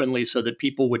carry openly so that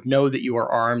people would know that you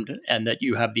are armed and that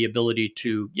you have the ability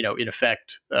to, in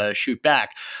effect, shoot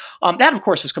back. That, of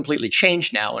course, has completely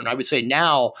changed now. And I would say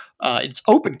now it's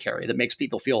open carry that makes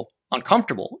people feel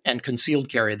uncomfortable and concealed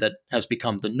carry that has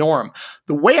become the norm.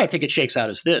 The way I think it shakes out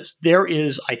is this. There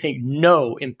is, I think,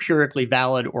 no empirically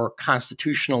valid or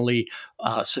constitutionally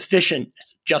sufficient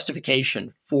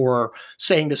justification for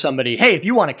saying to somebody, hey, if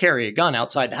you want to carry a gun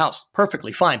outside the house,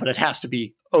 perfectly fine, but it has to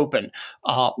be open,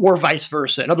 or vice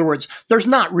versa. In other words, there's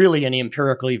not really any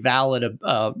empirically valid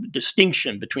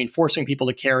distinction between forcing people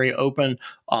to carry open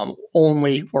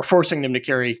only or forcing them to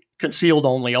carry concealed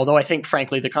only. Although I think,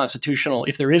 frankly,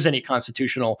 if there is any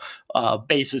constitutional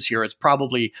basis here, it's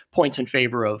probably points in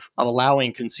favor of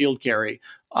allowing concealed carry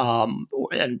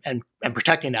and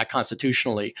protecting that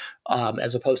constitutionally,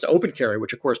 as opposed to open carry,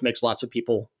 which of course makes lots of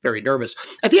people very nervous.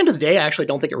 At the end of the day, I actually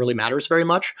don't think it really matters very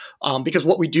much, because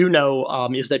what we do know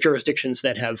is that jurisdictions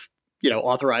that have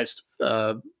authorized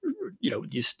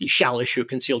these shall issue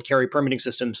concealed carry permitting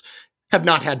systems have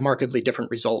not had markedly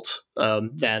different results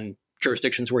than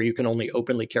jurisdictions where you can only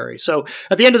openly carry. So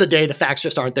at the end of the day, the facts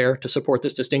just aren't there to support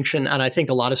this distinction. And I think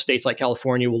a lot of states like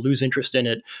California will lose interest in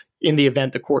it in the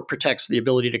event the court protects the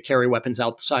ability to carry weapons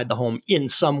outside the home in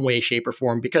some way, shape, or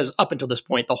form, because up until this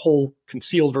point, the whole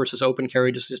concealed versus open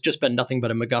carry has just been nothing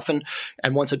but a MacGuffin.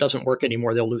 And once it doesn't work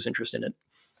anymore, they'll lose interest in it.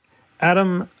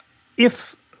 Adam,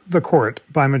 if the court,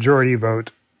 by majority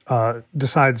vote,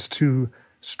 decides to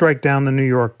strike down the New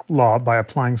York law by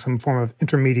applying some form of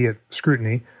intermediate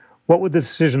scrutiny, what would the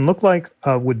decision look like?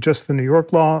 Would just the New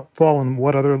York law fall, and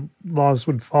what other laws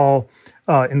would fall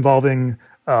involving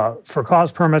for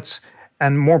cause permits?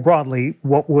 And more broadly,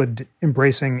 what would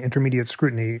embracing intermediate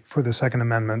scrutiny for the Second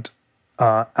Amendment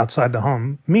outside the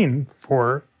home mean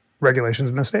for regulations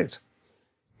in the states?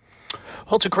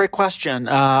 Well, it's a great question.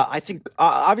 I think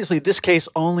obviously this case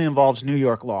only involves New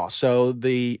York law. So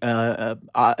the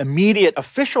immediate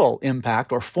official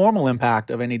impact or formal impact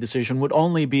of any decision would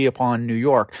only be upon New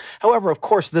York. However, of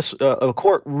course, this a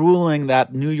court ruling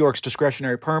that New York's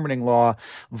discretionary permitting law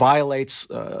violates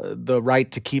the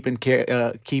right to keep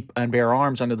and bear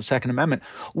arms under the Second Amendment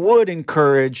would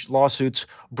encourage lawsuits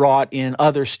brought in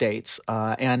other states.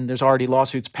 And there's already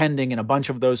lawsuits pending in a bunch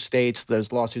of those states.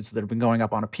 There's lawsuits that have been going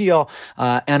up on appeal.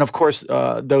 And of course,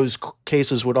 those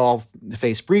cases would all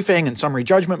face briefing and summary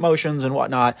judgment motions and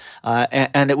whatnot.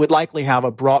 And it would likely have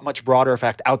a much broader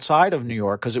effect outside of New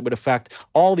York because it would affect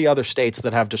all the other states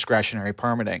that have discretionary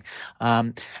permitting.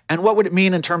 And what would it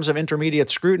mean in terms of intermediate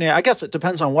scrutiny? I guess it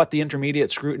depends on what the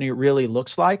intermediate scrutiny really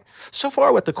looks like. So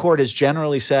far, what the court has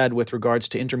generally said with regards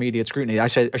to intermediate scrutiny, I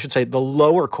should say the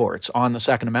lower courts on the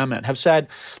Second Amendment have said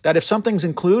that if something's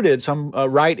included, some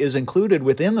right is included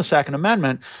within the Second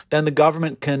Amendment, then the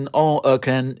government can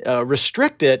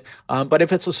restrict it. But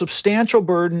if it's a substantial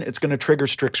burden, it's going to trigger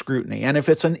strict scrutiny. And if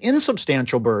it's an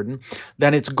insubstantial burden,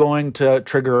 then it's going to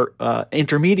trigger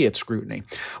intermediate scrutiny.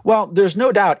 Well, there's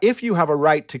no doubt if you have a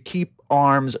right to keep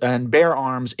arms and bear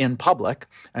arms in public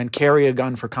and carry a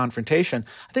gun for confrontation,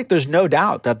 I think there's no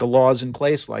doubt that the laws in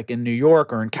place, like in New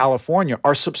York or in California,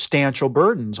 are substantial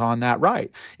burdens on that right.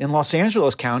 In Los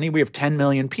Angeles County, we have 10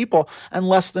 million people, and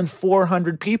less than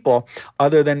 400 people,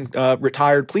 other than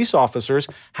retired police officers,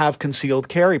 have concealed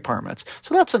carry permits.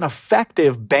 So that's an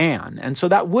effective ban. And so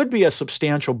that would be a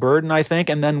substantial burden, I think,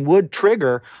 and then would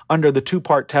trigger, under the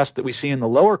two-part test that we see in the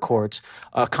lower courts,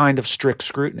 a kind of strict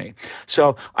scrutiny.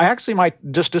 So I actually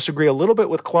might just disagree a little bit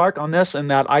with Clark on this,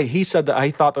 and that he said that I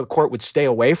thought the court would stay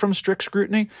away from strict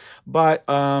scrutiny, but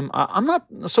I'm not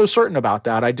so certain about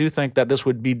that. I do think that this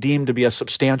would be deemed to be a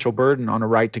substantial burden on a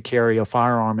right to carry a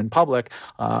firearm in public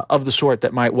of the sort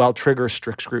that might well trigger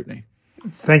strict scrutiny.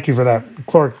 Thank you for that.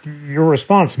 Clark, your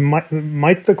response,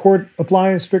 might the court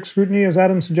apply strict scrutiny, as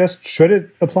Adam suggests? Should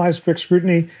it apply strict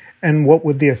scrutiny? And what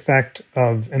would the effect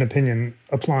of an opinion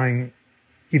applying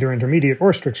either intermediate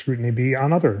or strict scrutiny be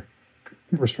on other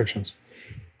restrictions?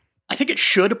 I think it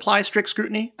should apply strict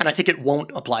scrutiny, and I think it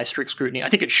won't apply strict scrutiny. I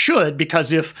think it should,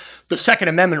 because if the Second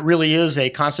Amendment really is a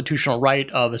constitutional right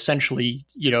of essentially,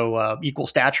 equal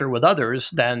stature with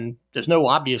others, then there's no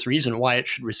obvious reason why it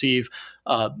should receive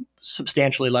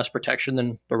substantially less protection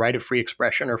than the right of free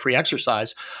expression or free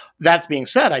exercise. That being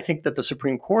said, I think that the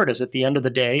Supreme Court is, at the end of the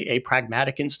day, a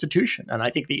pragmatic institution. And I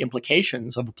think the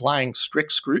implications of applying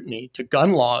strict scrutiny to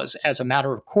gun laws as a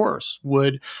matter of course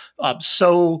would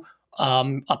upset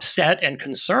and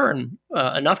concern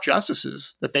enough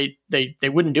justices that they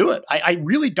wouldn't do it. I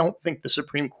really don't think the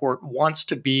Supreme Court wants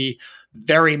to be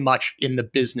very much in the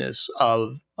business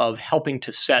of helping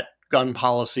to set gun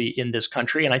policy in this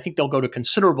country, and I think they'll go to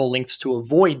considerable lengths to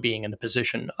avoid being in the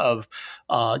position of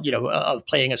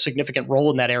playing a significant role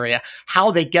in that area.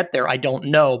 How they get there, I don't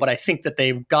know, but I think that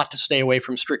they've got to stay away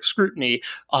from strict scrutiny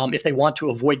if they want to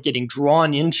avoid getting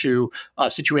drawn into a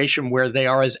situation where they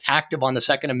are as active on the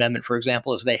Second Amendment, for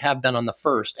example, as they have been on the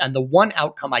First. And the one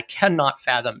outcome I cannot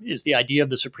fathom is the idea of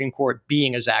the Supreme Court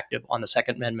being as active on the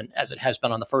Second Amendment as it has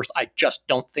been on the First. I just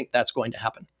don't think that's going to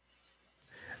happen.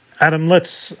 Adam,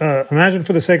 let's imagine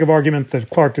for the sake of argument that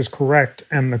Clark is correct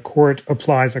and the court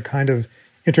applies a kind of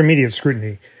intermediate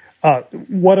scrutiny.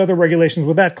 What other regulations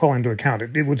would that call into account?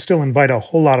 It would still invite a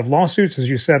whole lot of lawsuits, as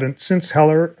you said. And since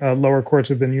Heller, lower courts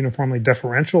have been uniformly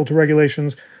deferential to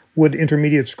regulations. Would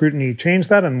intermediate scrutiny change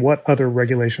that? And what other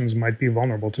regulations might be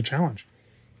vulnerable to challenge?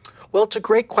 Well, it's a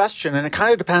great question, and it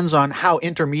kind of depends on how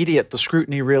intermediate the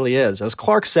scrutiny really is. As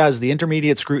Clark says, the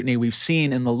intermediate scrutiny we've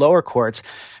seen in the lower courts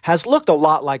has looked a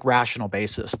lot like rational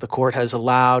basis. The court has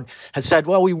said,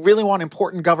 well, we really want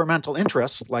important governmental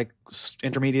interests, like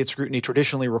intermediate scrutiny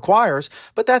traditionally requires,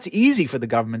 but that's easy for the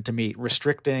government to meet,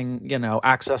 restricting,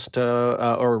 access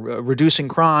to or reducing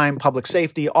crime, public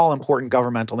safety, all important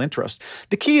governmental interests.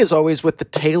 The key is always with the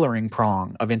tailoring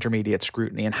prong of intermediate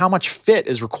scrutiny and how much fit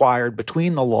is required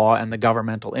between the law and the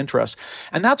governmental interest.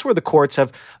 And that's where the courts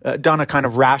have done a kind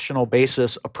of rational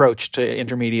basis approach to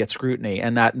intermediate scrutiny,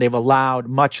 and that they've allowed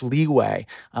much leeway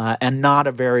and not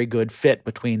a very good fit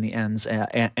between the ends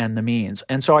and the means.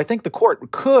 And so I think the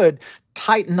court could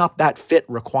tighten up that fit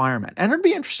requirement. And it'd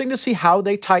be interesting to see how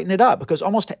they tighten it up, because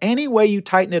almost any way you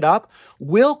tighten it up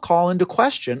will call into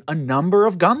question a number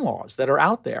of gun laws that are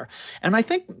out there. And I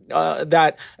think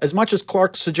that as much as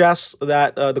Clark suggests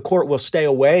that the court will stay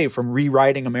away from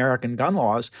rewriting American gun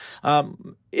laws,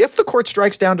 if the court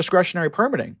strikes down discretionary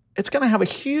permitting, it's going to have a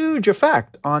huge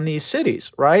effect on these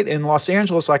cities, right? In Los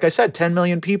Angeles, like I said, 10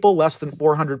 million people, less than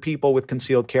 400 people with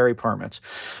concealed carry permits.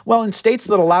 Well, in states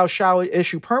that allow shall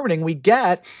issue permitting, we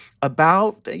get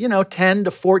about 10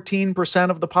 to 14%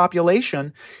 of the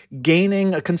population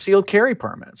gaining a concealed carry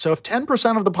permit. So if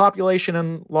 10% of the population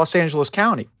in Los Angeles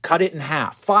County, cut it in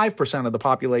half, 5% of the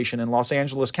population in Los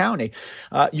Angeles County,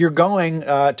 you're going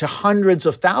to hundreds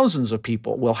of thousands of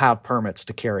people will have permits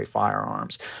to carry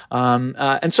firearms.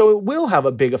 And so it will have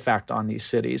a big effect on these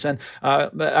cities. And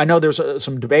I know there's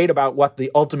some debate about what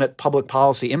the ultimate public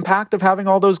policy impact of having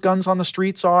all those guns on the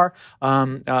streets are,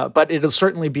 but it'll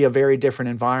certainly be a very different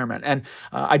environment. And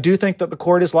I do think that the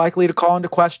court is likely to call into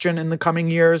question in the coming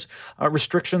years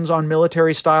restrictions on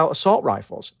military-style assault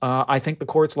rifles. I think the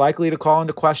court's likely to call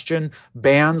into question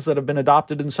bans that have been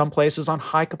adopted in some places on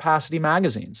high-capacity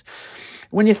magazines.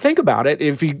 When you think about it,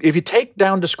 if you take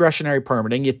down discretionary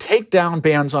permitting, you take down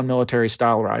bans on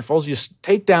military-style rifles, you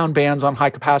take down bans on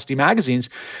high-capacity magazines,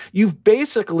 you've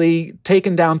basically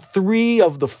taken down 3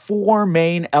 of the 4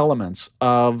 main elements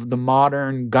of the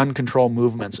modern gun control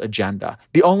movement's agenda.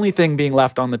 The only thing being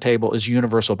left on the table is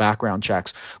universal background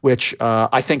checks, which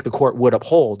I think the court would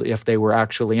uphold if they were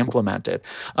actually implemented.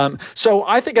 So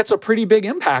I think it's a pretty big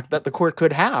impact that the court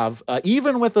could have,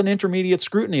 even with an intermediate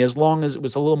scrutiny, as long as it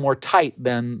was a little more tight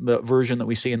than the version that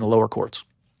we see in the lower courts.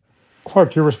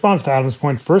 Clark, your response to Adam's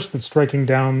point first, that striking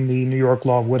down the New York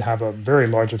law would have a very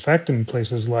large effect in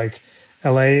places like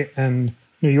LA and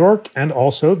New York, and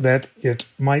also that it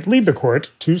might lead the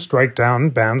court to strike down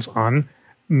bans on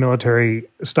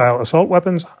military-style assault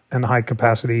weapons and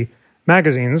high-capacity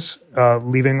magazines,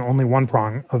 leaving only one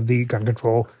prong of the gun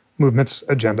control movement's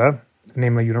agenda,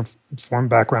 namely uniform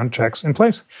background checks in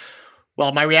place.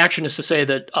 Well, my reaction is to say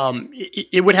that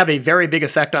it would have a very big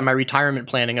effect on my retirement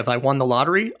planning if I won the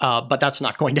lottery, but that's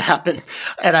not going to happen.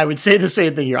 And I would say the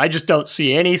same thing here. I just don't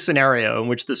see any scenario in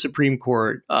which the Supreme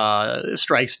Court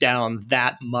strikes down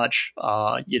that much,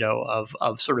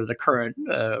 of sort of the current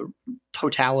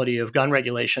totality of gun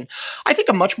regulation. I think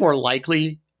a much more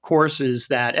likely course is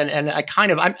that,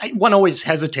 and one always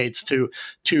hesitates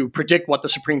to predict what the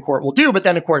Supreme Court will do, but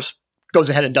then of course goes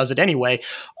ahead and does it anyway.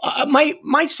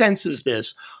 My sense is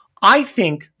this. I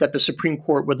think that the Supreme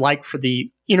Court would like for the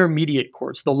intermediate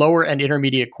courts, the lower and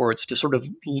intermediate courts, to sort of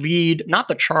lead, not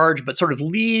the charge, but sort of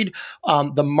lead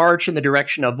the march in the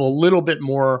direction of a little bit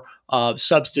more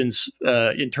substance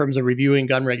in terms of reviewing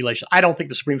gun regulation. I don't think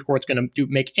the Supreme Court's going to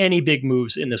make any big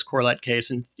moves in this Corlett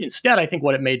case. And instead, I think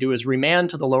what it may do is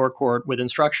remand to the lower court with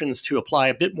instructions to apply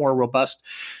a bit more robust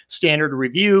standard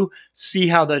review, see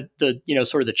how the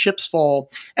sort of the chips fall,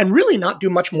 and really not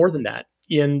do much more than that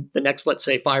in the next, let's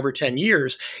say, 5 or 10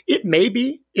 years. It may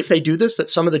be, if they do this, that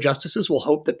some of the justices will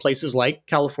hope that places like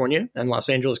California and Los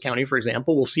Angeles County, for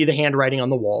example, will see the handwriting on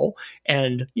the wall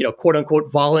and, quote unquote,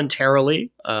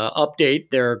 voluntarily update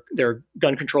their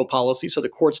gun control policy so the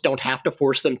courts don't have to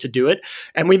force them to do it.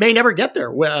 And we may never get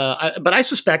there. But I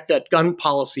suspect that gun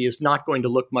policy is not going to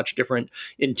look much different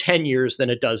in 10 years than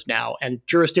it does now. And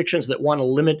jurisdictions that want to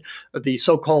limit the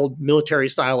so-called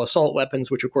military-style assault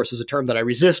weapons, which of course is a term that I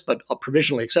resist, but I'll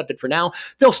provisionally accept it for now,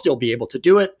 they'll still be able to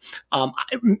do it.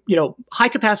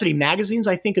 High-capacity magazines,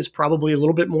 I think, is probably a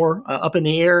little bit more up in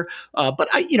the air. But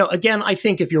I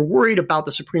think if you're worried about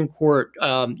the Supreme Court,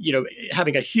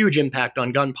 having a huge impact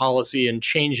on gun policy and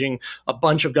changing a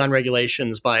bunch of gun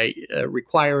regulations by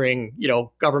requiring,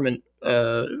 government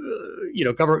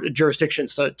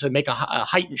jurisdictions to make a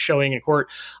heightened showing in court,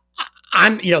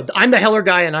 I'm the Heller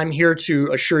guy, and I'm here to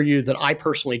assure you that I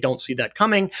personally don't see that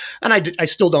coming. And I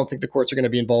still don't think the courts are going to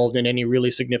be involved in any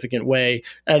really significant way.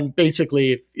 And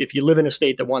basically, if you live in a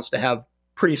state that wants to have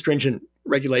pretty stringent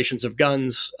regulations of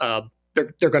guns,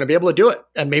 they're going to be able to do it.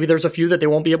 And maybe there's a few that they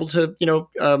won't be able to,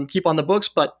 keep on the books.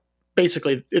 But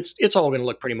basically, it's all going to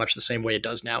look pretty much the same way it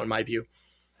does now, in my view.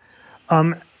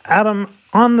 Adam,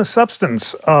 on the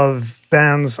substance of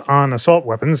bans on assault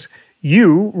weapons,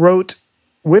 you wrote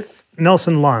with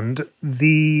Nelson Lund,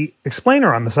 the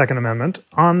explainer on the Second Amendment,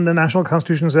 on the National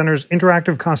Constitution Center's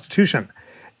Interactive Constitution.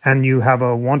 And you have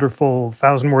a wonderful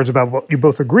 1,000 words about what you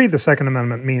both agree the Second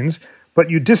Amendment means,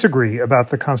 but you disagree about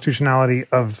the constitutionality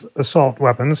of assault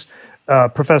weapons.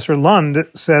 Professor Lund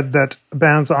said that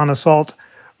bans on assault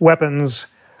weapons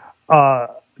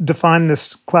define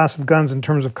this class of guns in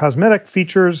terms of cosmetic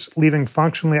features, leaving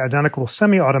functionally identical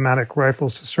semi-automatic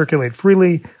rifles to circulate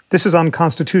freely. This is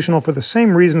unconstitutional for the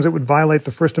same reasons it would violate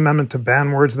the First Amendment to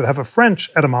ban words that have a French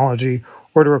etymology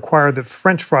or to require that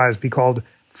French fries be called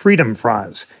freedom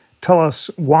fries. Tell us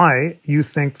why you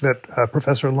think that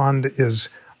Professor Lund is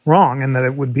wrong and that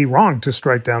it would be wrong to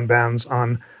strike down bans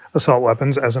on assault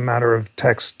weapons as a matter of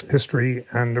text, history,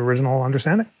 and original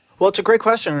understanding. Well, it's a great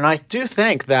question, and I do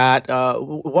think that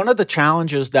one of the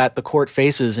challenges that the court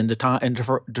faces in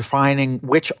defining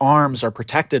which arms are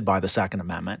protected by the Second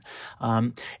Amendment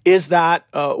is that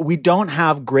we don't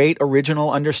have great original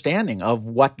understanding of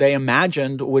what they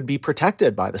imagined would be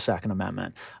protected by the Second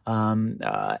Amendment.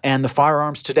 And the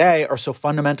firearms today are so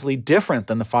fundamentally different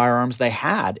than the firearms they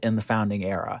had in the founding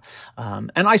era.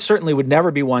 And I certainly would never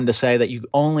be one to say that you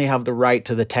only have the right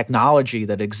to the technology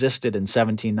that existed in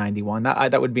 1791.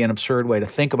 That would be an absurd way to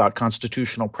think about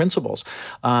constitutional principles.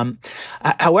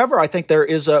 However, I think there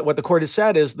is what the court has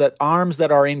said is that arms that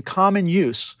are in common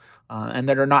use and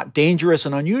that are not dangerous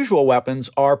and unusual weapons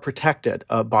are protected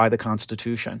by the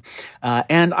Constitution.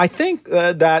 And I think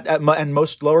and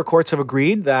most lower courts have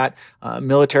agreed that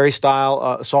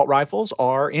military-style assault rifles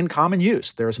are in common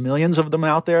use. There's millions of them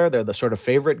out there. They're the sort of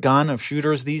favorite gun of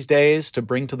shooters these days to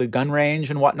bring to the gun range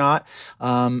and whatnot.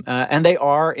 And they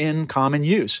are in common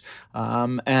use.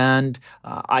 And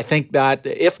I think that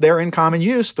if they're in common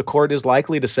use, the court is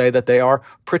likely to say that they are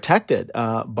protected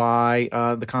by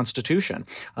the Constitution.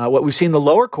 What we've seen the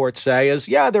lower courts say is,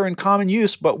 yeah, they're in common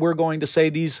use, but we're going to say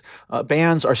these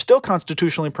bans are still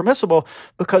constitutionally permissible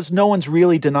because no one's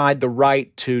really denied the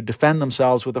right to defend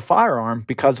themselves with a firearm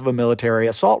because of a military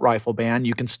assault rifle ban.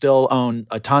 You can still own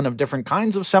a ton of different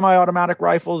kinds of semi-automatic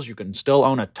rifles. You can still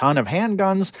own a ton of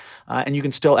handguns, and you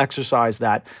can still exercise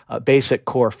that basic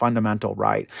core fundamental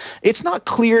right. It's not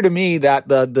clear to me that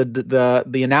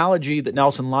the analogy that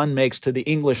Nelson Lund makes to the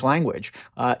English language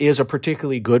is a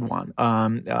particularly good one.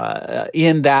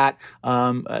 In that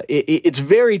it's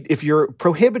very, if you're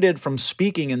prohibited from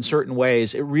speaking in certain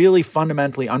ways, it really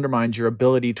fundamentally undermines your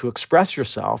ability to express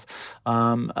yourself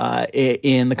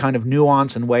in the kind of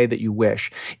nuance and way that you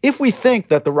wish. If we think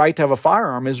that the right to have a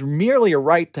firearm is merely a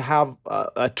right to have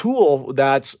a tool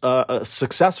that's a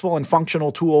successful and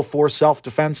functional tool for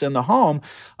self-defense in the home,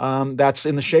 that's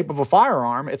in the shape of a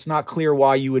firearm, it's not clear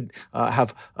why you would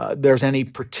there's any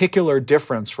particular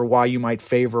difference for why you might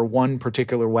favor one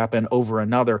particular weapon over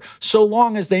another, so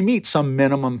long as they meet some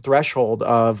minimum threshold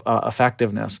of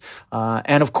effectiveness.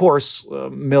 And of course,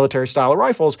 military-style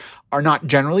rifles are not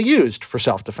generally used for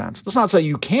self-defense. That's not to say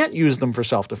you can't use them for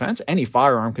self-defense. Any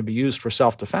firearm can be used for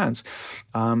self-defense,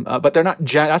 but they're not.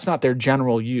 That's not their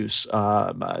general use.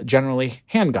 Generally,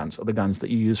 handguns are the guns that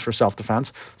you use for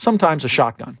self-defense. Sometimes a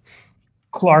shotgun.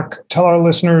 Clark, tell our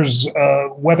listeners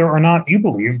whether or not you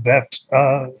believe that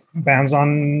bans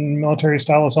on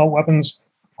military-style assault weapons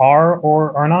are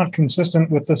or are not consistent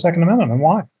with the Second Amendment, and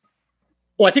why.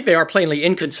 Well, I think they are plainly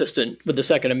inconsistent with the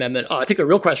Second Amendment. I think the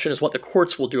real question is what the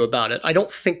courts will do about it. I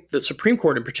don't think the Supreme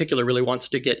Court in particular really wants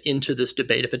to get into this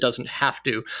debate if it doesn't have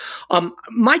to.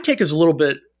 My take is a little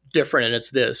bit different, and it's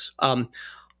this.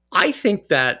 I think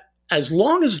that as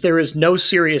long as there is no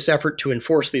serious effort to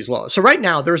enforce these laws. So right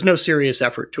now, there's no serious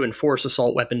effort to enforce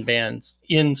assault weapon bans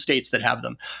in states that have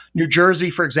them. New Jersey,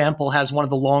 for example, has one of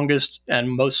the longest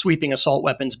and most sweeping assault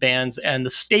weapons bans, and the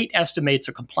state estimates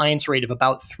a compliance rate of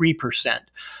about 3%.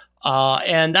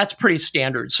 And that's pretty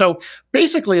standard. So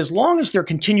basically, as long as there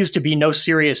continues to be no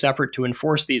serious effort to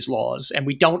enforce these laws, and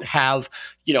we don't have,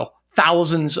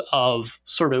 thousands of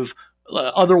sort of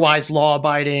otherwise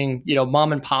law-abiding,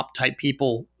 mom and pop type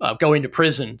people going to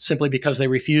prison simply because they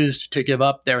refused to give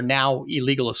up their now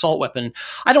illegal assault weapon,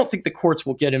 I don't think the courts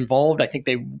will get involved. I think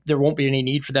there won't be any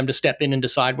need for them to step in and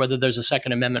decide whether there's a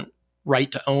Second Amendment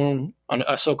right to own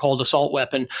a so-called assault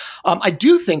weapon. I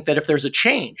do think that if there's a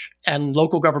change and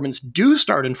local governments do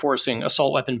start enforcing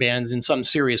assault weapon bans in some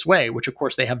serious way, which of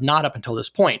course they have not up until this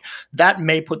point, that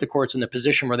may put the courts in the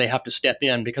position where they have to step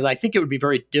in, because I think it would be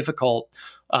very difficult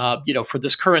for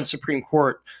this current Supreme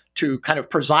Court to kind of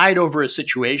preside over a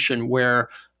situation where,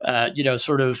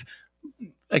 sort of,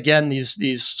 again,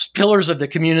 these pillars of the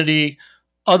community,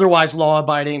 otherwise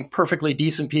law-abiding, perfectly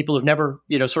decent people who've never,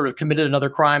 sort of committed another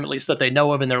crime, at least that they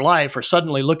know of in their life, are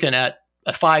suddenly looking at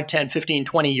a 5, 10, 15,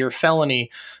 20-year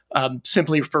felony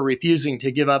simply for refusing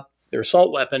to give up their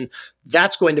assault weapon,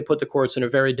 that's going to put the courts in a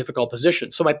very difficult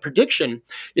position. So my prediction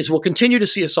is we'll continue to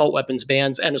see assault weapons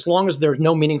bans, and as long as there's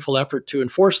no meaningful effort to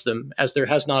enforce them, as there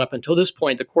has not up until this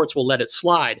point, the courts will let it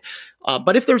slide.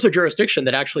 But if there's a jurisdiction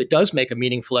that actually does make a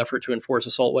meaningful effort to enforce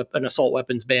an assault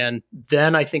weapons ban,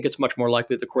 then I think it's much more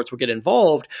likely the courts will get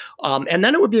involved. And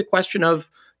then it would be a question of,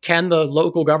 can the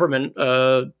local government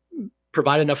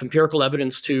provide enough empirical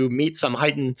evidence to meet some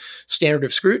heightened standard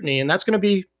of scrutiny? And that's going to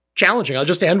be challenging. I'll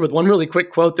just end with one really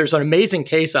quick quote. There's an amazing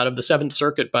case out of the Seventh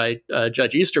Circuit by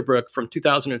Judge Easterbrook from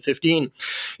 2015,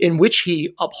 in which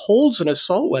he upholds an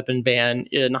assault weapon ban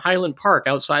in Highland Park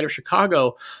outside of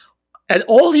Chicago. And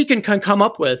all he can come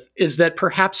up with is that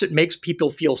perhaps it makes people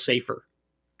feel safer.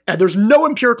 And there's no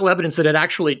empirical evidence that it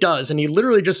actually does. And he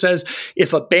literally just says,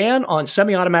 if a ban on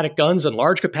semi-automatic guns and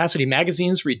large capacity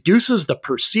magazines reduces the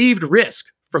perceived risk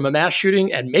from a mass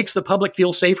shooting and makes the public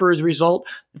feel safer as a result,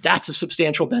 that's a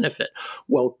substantial benefit.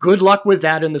 Well, good luck with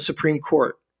that in the Supreme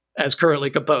Court as currently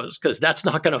composed, because that's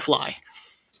not going to fly.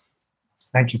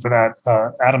 Thank you for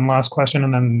that. Adam, last question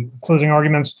and then closing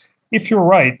arguments. If you're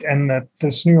right, and that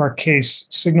this New York case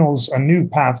signals a new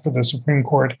path for the Supreme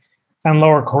Court and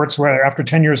lower courts, where after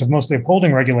 10 years of mostly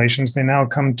upholding regulations, they now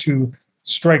come to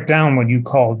strike down what you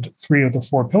called 3 of the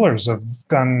 4 pillars of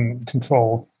gun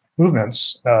control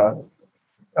movements. How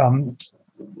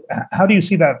do you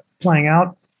see that playing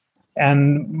out?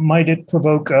 And might it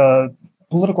provoke a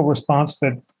political response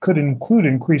that could include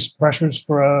increased pressures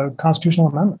for a constitutional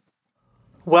amendment?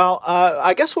 Well,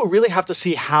 I guess we'll really have to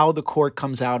see how the court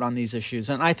comes out on these issues.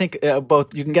 And I think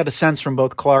both you can get a sense from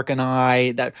both Clark and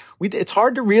I that it's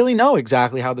hard to really know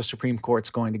exactly how the Supreme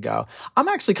Court's going to go. I'm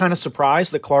actually kind of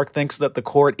surprised that Clark thinks that the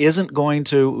court isn't going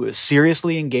to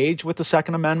seriously engage with the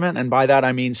Second Amendment. And by that,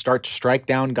 I mean start to strike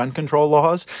down gun control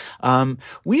laws.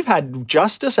 We've had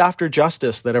justice after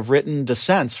justice that have written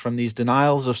dissents from these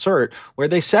denials of cert where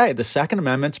they say the Second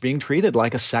Amendment's being treated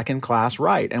like a second-class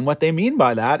right. And what they mean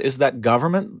by that is that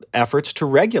government efforts to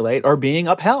regulate are being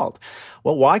upheld.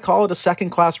 Well, why call it a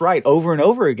second-class right over and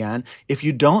over again if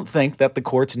you don't think that the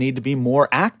courts need to be more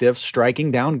active striking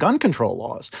down gun control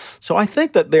laws? So I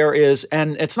think that there is,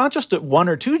 and it's not just 1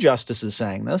 or 2 justices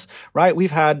saying this, right?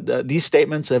 We've had these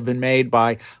statements have been made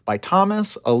by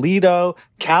Thomas, Alito,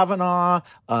 Kavanaugh,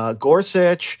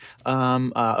 Gorsuch.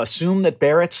 Assume that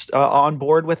Barrett's on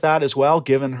board with that as well,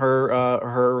 given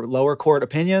her lower court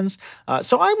opinions.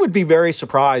 So I would be very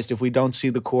surprised if we don't see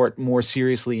the court more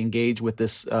seriously engage with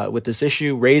this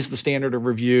issue, raise the standard of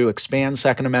review, expand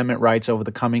Second Amendment rights over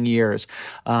the coming years.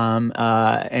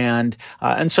 And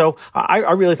so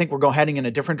I really think we're heading in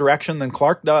a different direction than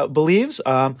Clark believes.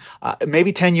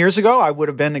 Maybe 10 years ago, I would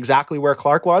have been exactly where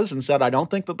Clark was and said, I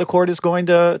don't think that the court is going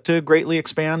to greatly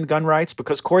expand gun rights,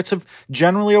 because courts have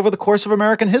generally over the course of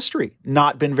American history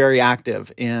not been very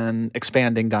active in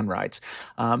expanding gun rights.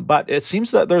 But it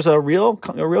seems that there's a real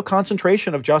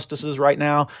concentration of justices right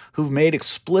now who've made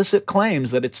explicit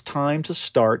claims that it's time to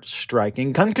start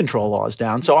striking gun control laws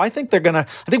down. So I think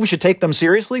we should take them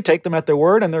seriously, take them at their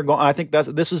word, and I think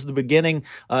this is the beginning,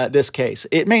 this case.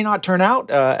 It may not turn out,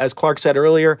 as Clark said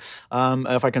earlier,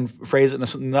 if I can phrase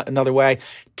it in another way,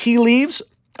 tea leaves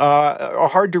are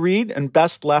hard to read and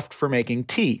best left for making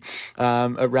tea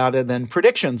rather than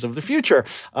predictions of the future.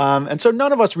 And so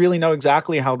none of us really know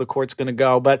exactly how the court's going to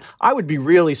go, but I would be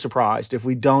really surprised if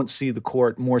we don't see the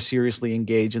court more seriously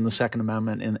engage in the Second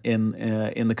Amendment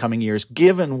in the coming years,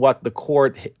 given what the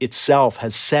court itself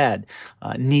has said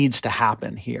needs to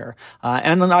happen here.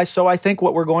 So I think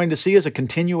what we're going to see is a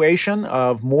continuation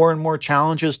of more and more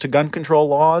challenges to gun control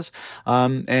laws,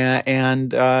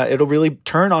 and it'll really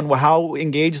turn on how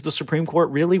engaged the Supreme Court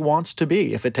really wants to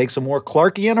be. If it takes a more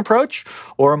Clarkian approach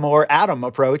or a more Adam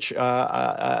approach,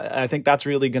 I think that's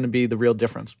really going to be the real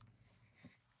difference.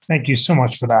 Thank you so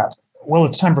much for that. Well,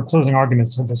 it's time for closing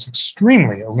arguments of this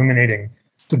extremely illuminating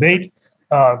debate.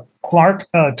 Clark,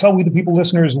 tell We the People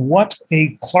listeners what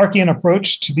a Clarkian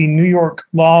approach to the New York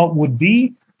law would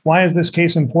be. Why is this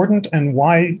case important, and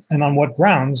why and on what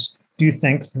grounds do you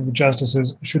think that the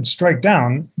justices should strike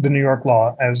down the New York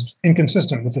law as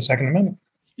inconsistent with the Second Amendment?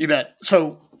 You bet.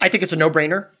 So I think it's a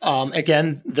no-brainer.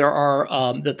 Again,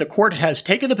 that the court has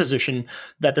taken the position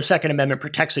that the Second Amendment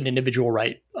protects an individual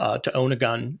right to own a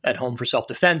gun at home for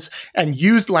self-defense, and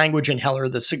used language in Heller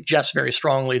that suggests very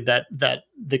strongly that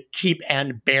the keep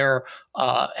and bear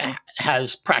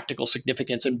has practical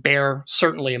significance, and bear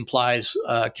certainly implies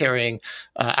carrying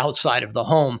outside of the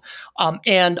home.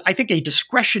 And I think a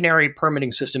discretionary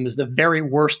permitting system is the very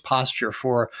worst posture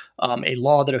for a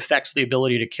law that affects the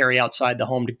ability to carry outside the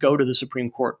home to go to the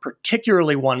Supreme Court,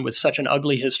 particularly one with such an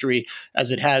ugly history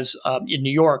as it has in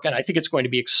New York. And I think it's going to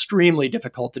be extremely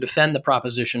difficult to defend the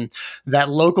proposition that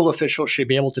local officials should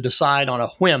be able to decide on a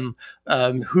whim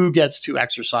who gets to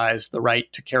exercise the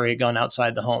right to carry a gun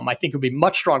outside the home. I think it would be a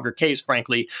much stronger case,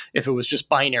 frankly, if it was just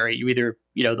binary. You either,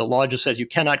 the law just says you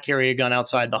cannot carry a gun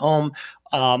outside the home.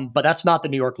 But that's not the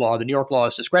New York law. The New York law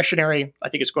is discretionary. I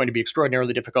think it's going to be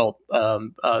extraordinarily difficult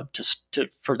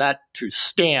for that to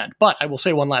stand. But I will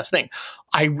say one last thing.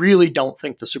 I really don't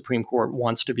think the Supreme Court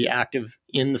wants to be active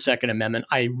in the Second Amendment.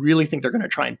 I really think they're going to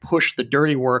try and push the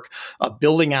dirty work of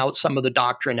building out some of the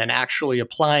doctrine and actually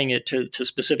applying it to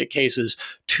specific cases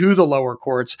to the lower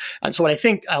courts. And so what I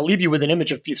think, I'll leave you with an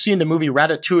image. If you've seen the movie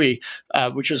Ratatouille,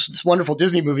 which is this wonderful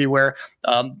Disney movie where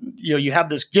you have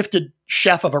this gifted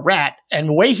chef of a rat, and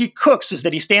the way he cooks is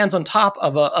that he stands on top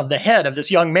of the head of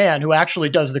this young man who actually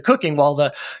does the cooking, while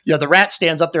the rat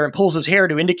stands up there and pulls his hair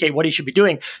to indicate what he should be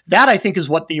doing. That, I think, is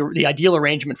what the ideal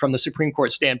arrangement from the Supreme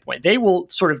Court standpoint. They will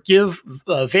sort of give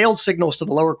veiled signals to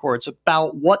the lower courts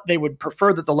about what they would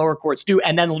prefer that the lower courts do,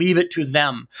 and then leave it to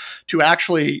them to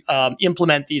actually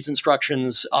implement these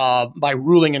instructions by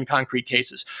ruling in concrete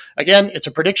cases. Again, it's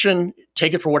a prediction.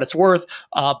 Take it for what it's worth.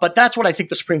 But that's what I think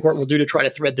the Supreme Court will do to try to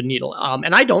thread the needle.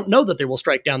 And I don't know that they will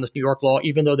strike down this New York law,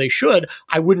 even though they should.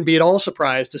 I wouldn't be at all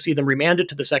surprised to see them remanded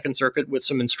to the Second Circuit with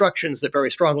some instructions that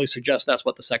very strongly suggest that's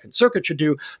what the Second Circuit should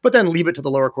do, but then leave it to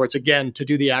the lower courts again to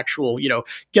do the actual,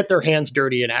 get their hands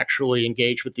dirty and actually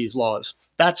engage with these laws.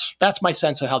 That's my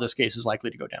sense of how this case is likely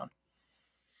to go down.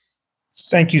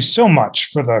 Thank you so much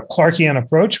for the Clarkian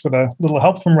approach with a little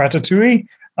help from Ratatouille.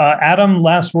 Adam,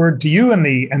 last word to you and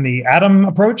the Adam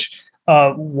approach.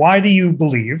 Why do you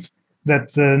believe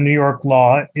that the New York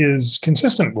law is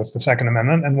consistent with the Second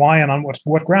Amendment, and why and on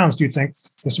what grounds do you think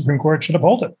the Supreme Court should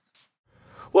uphold it?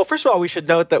 Well, first of all, we should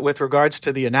note that with regards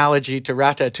to the analogy to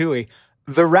Ratatouille,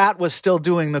 the rat was still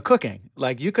doing the cooking.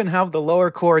 Like, you can have the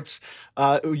lower courts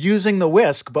using the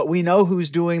whisk, but we know who's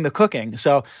doing the cooking.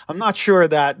 So I'm not sure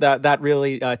that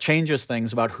really changes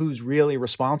things about who's really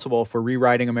responsible for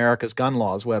rewriting America's gun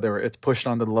laws, whether it's pushed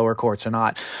onto the lower courts or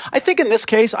not. I think in this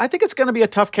case, I think it's going to be a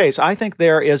tough case. I think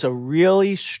there is a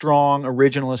really strong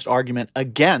originalist argument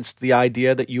against the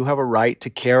idea that you have a right to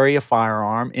carry a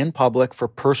firearm in public for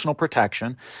personal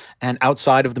protection and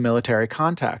outside of the military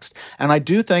context. And I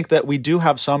do think that we do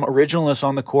have some originalists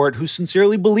on the court who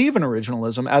sincerely believe in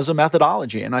originalism as a methodology.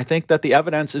 And I think that the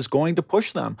evidence is going to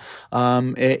push them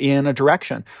in a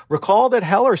direction. Recall that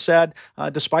Heller said,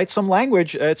 despite some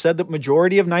language, it said that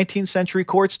majority of 19th century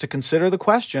courts to consider the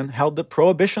question held that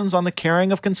prohibitions on the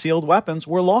carrying of concealed weapons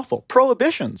were lawful.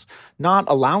 Prohibitions, not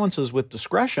allowances with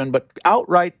discretion, but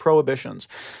outright prohibitions.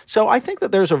 So I think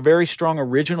that there's a very strong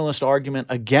originalist argument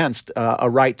against a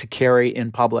right to carry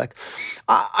in public.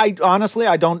 I honestly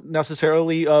don't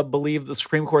necessarily believe the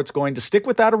Supreme Court's going to stick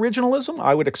with that originalism.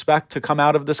 I would expect to come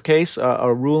out of this case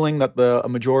a ruling that a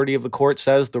majority of the court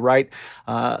says the right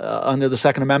under the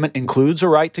Second Amendment includes a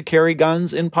right to carry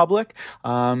guns in public,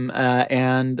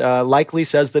 and likely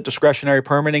says that discretionary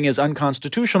permitting is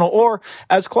unconstitutional, or,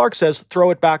 as Clark says,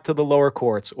 throw it back to the lower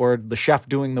courts or the chef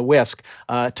doing the whisk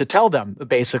to tell them,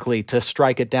 basically, to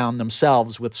strike it down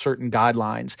themselves with certain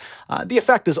guidelines. The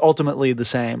effect is ultimately the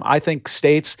same. I think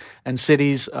states and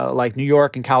cities like New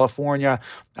York and California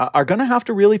are going to have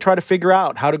to really try to figure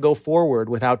out how to go forward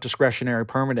without discretionary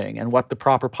permitting and what the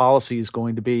proper policy is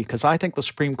going to be, because I think the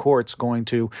Supreme Court's going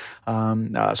to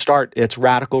start its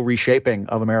radical reshaping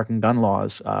of American gun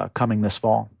laws coming this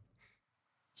fall.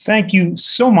 Thank you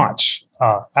so much,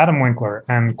 Adam Winkler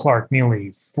and Clark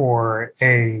Neily, for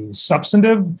a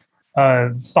substantive,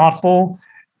 thoughtful,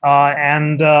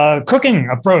 and cooking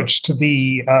approach to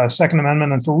the Second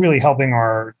Amendment, and for really helping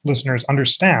our listeners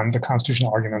understand the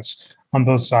constitutional arguments on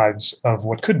both sides of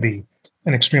what could be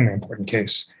an extremely important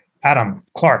case. Adam,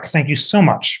 Clark, thank you so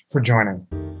much for joining.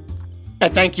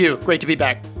 Thank you. Great to be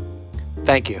back.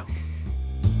 Thank you.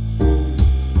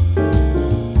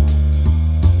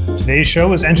 Today's show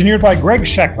was engineered by Greg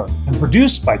Sheckler and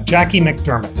produced by Jackie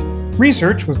McDermott.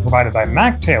 Research was provided by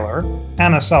Mac Taylor,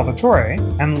 Anna Salvatore,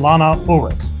 and Lana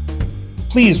Ulrich.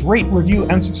 Please rate, review,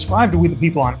 and subscribe to We the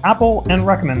People on Apple, and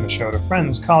recommend the show to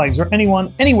friends, colleagues, or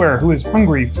anyone, anywhere who is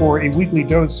hungry for a weekly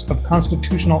dose of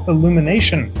constitutional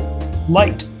illumination,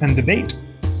 light, and debate.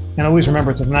 And always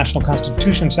remember that the National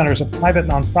Constitution Center is a private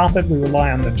nonprofit. We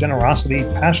rely on the generosity,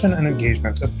 passion, and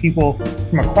engagement of people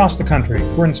from across the country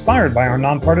who are inspired by our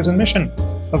nonpartisan mission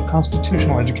of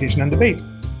constitutional education and debate.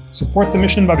 Support the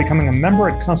mission by becoming a member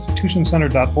at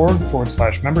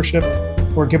constitutioncenter.org/membership,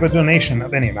 or give a donation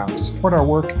of any amount to support our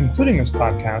work, including this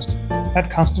podcast, at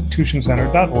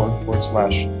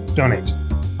constitutioncenter.org/donate.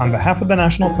 On behalf of the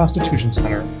National Constitution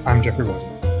Center, I'm Jeffrey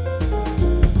Rosen.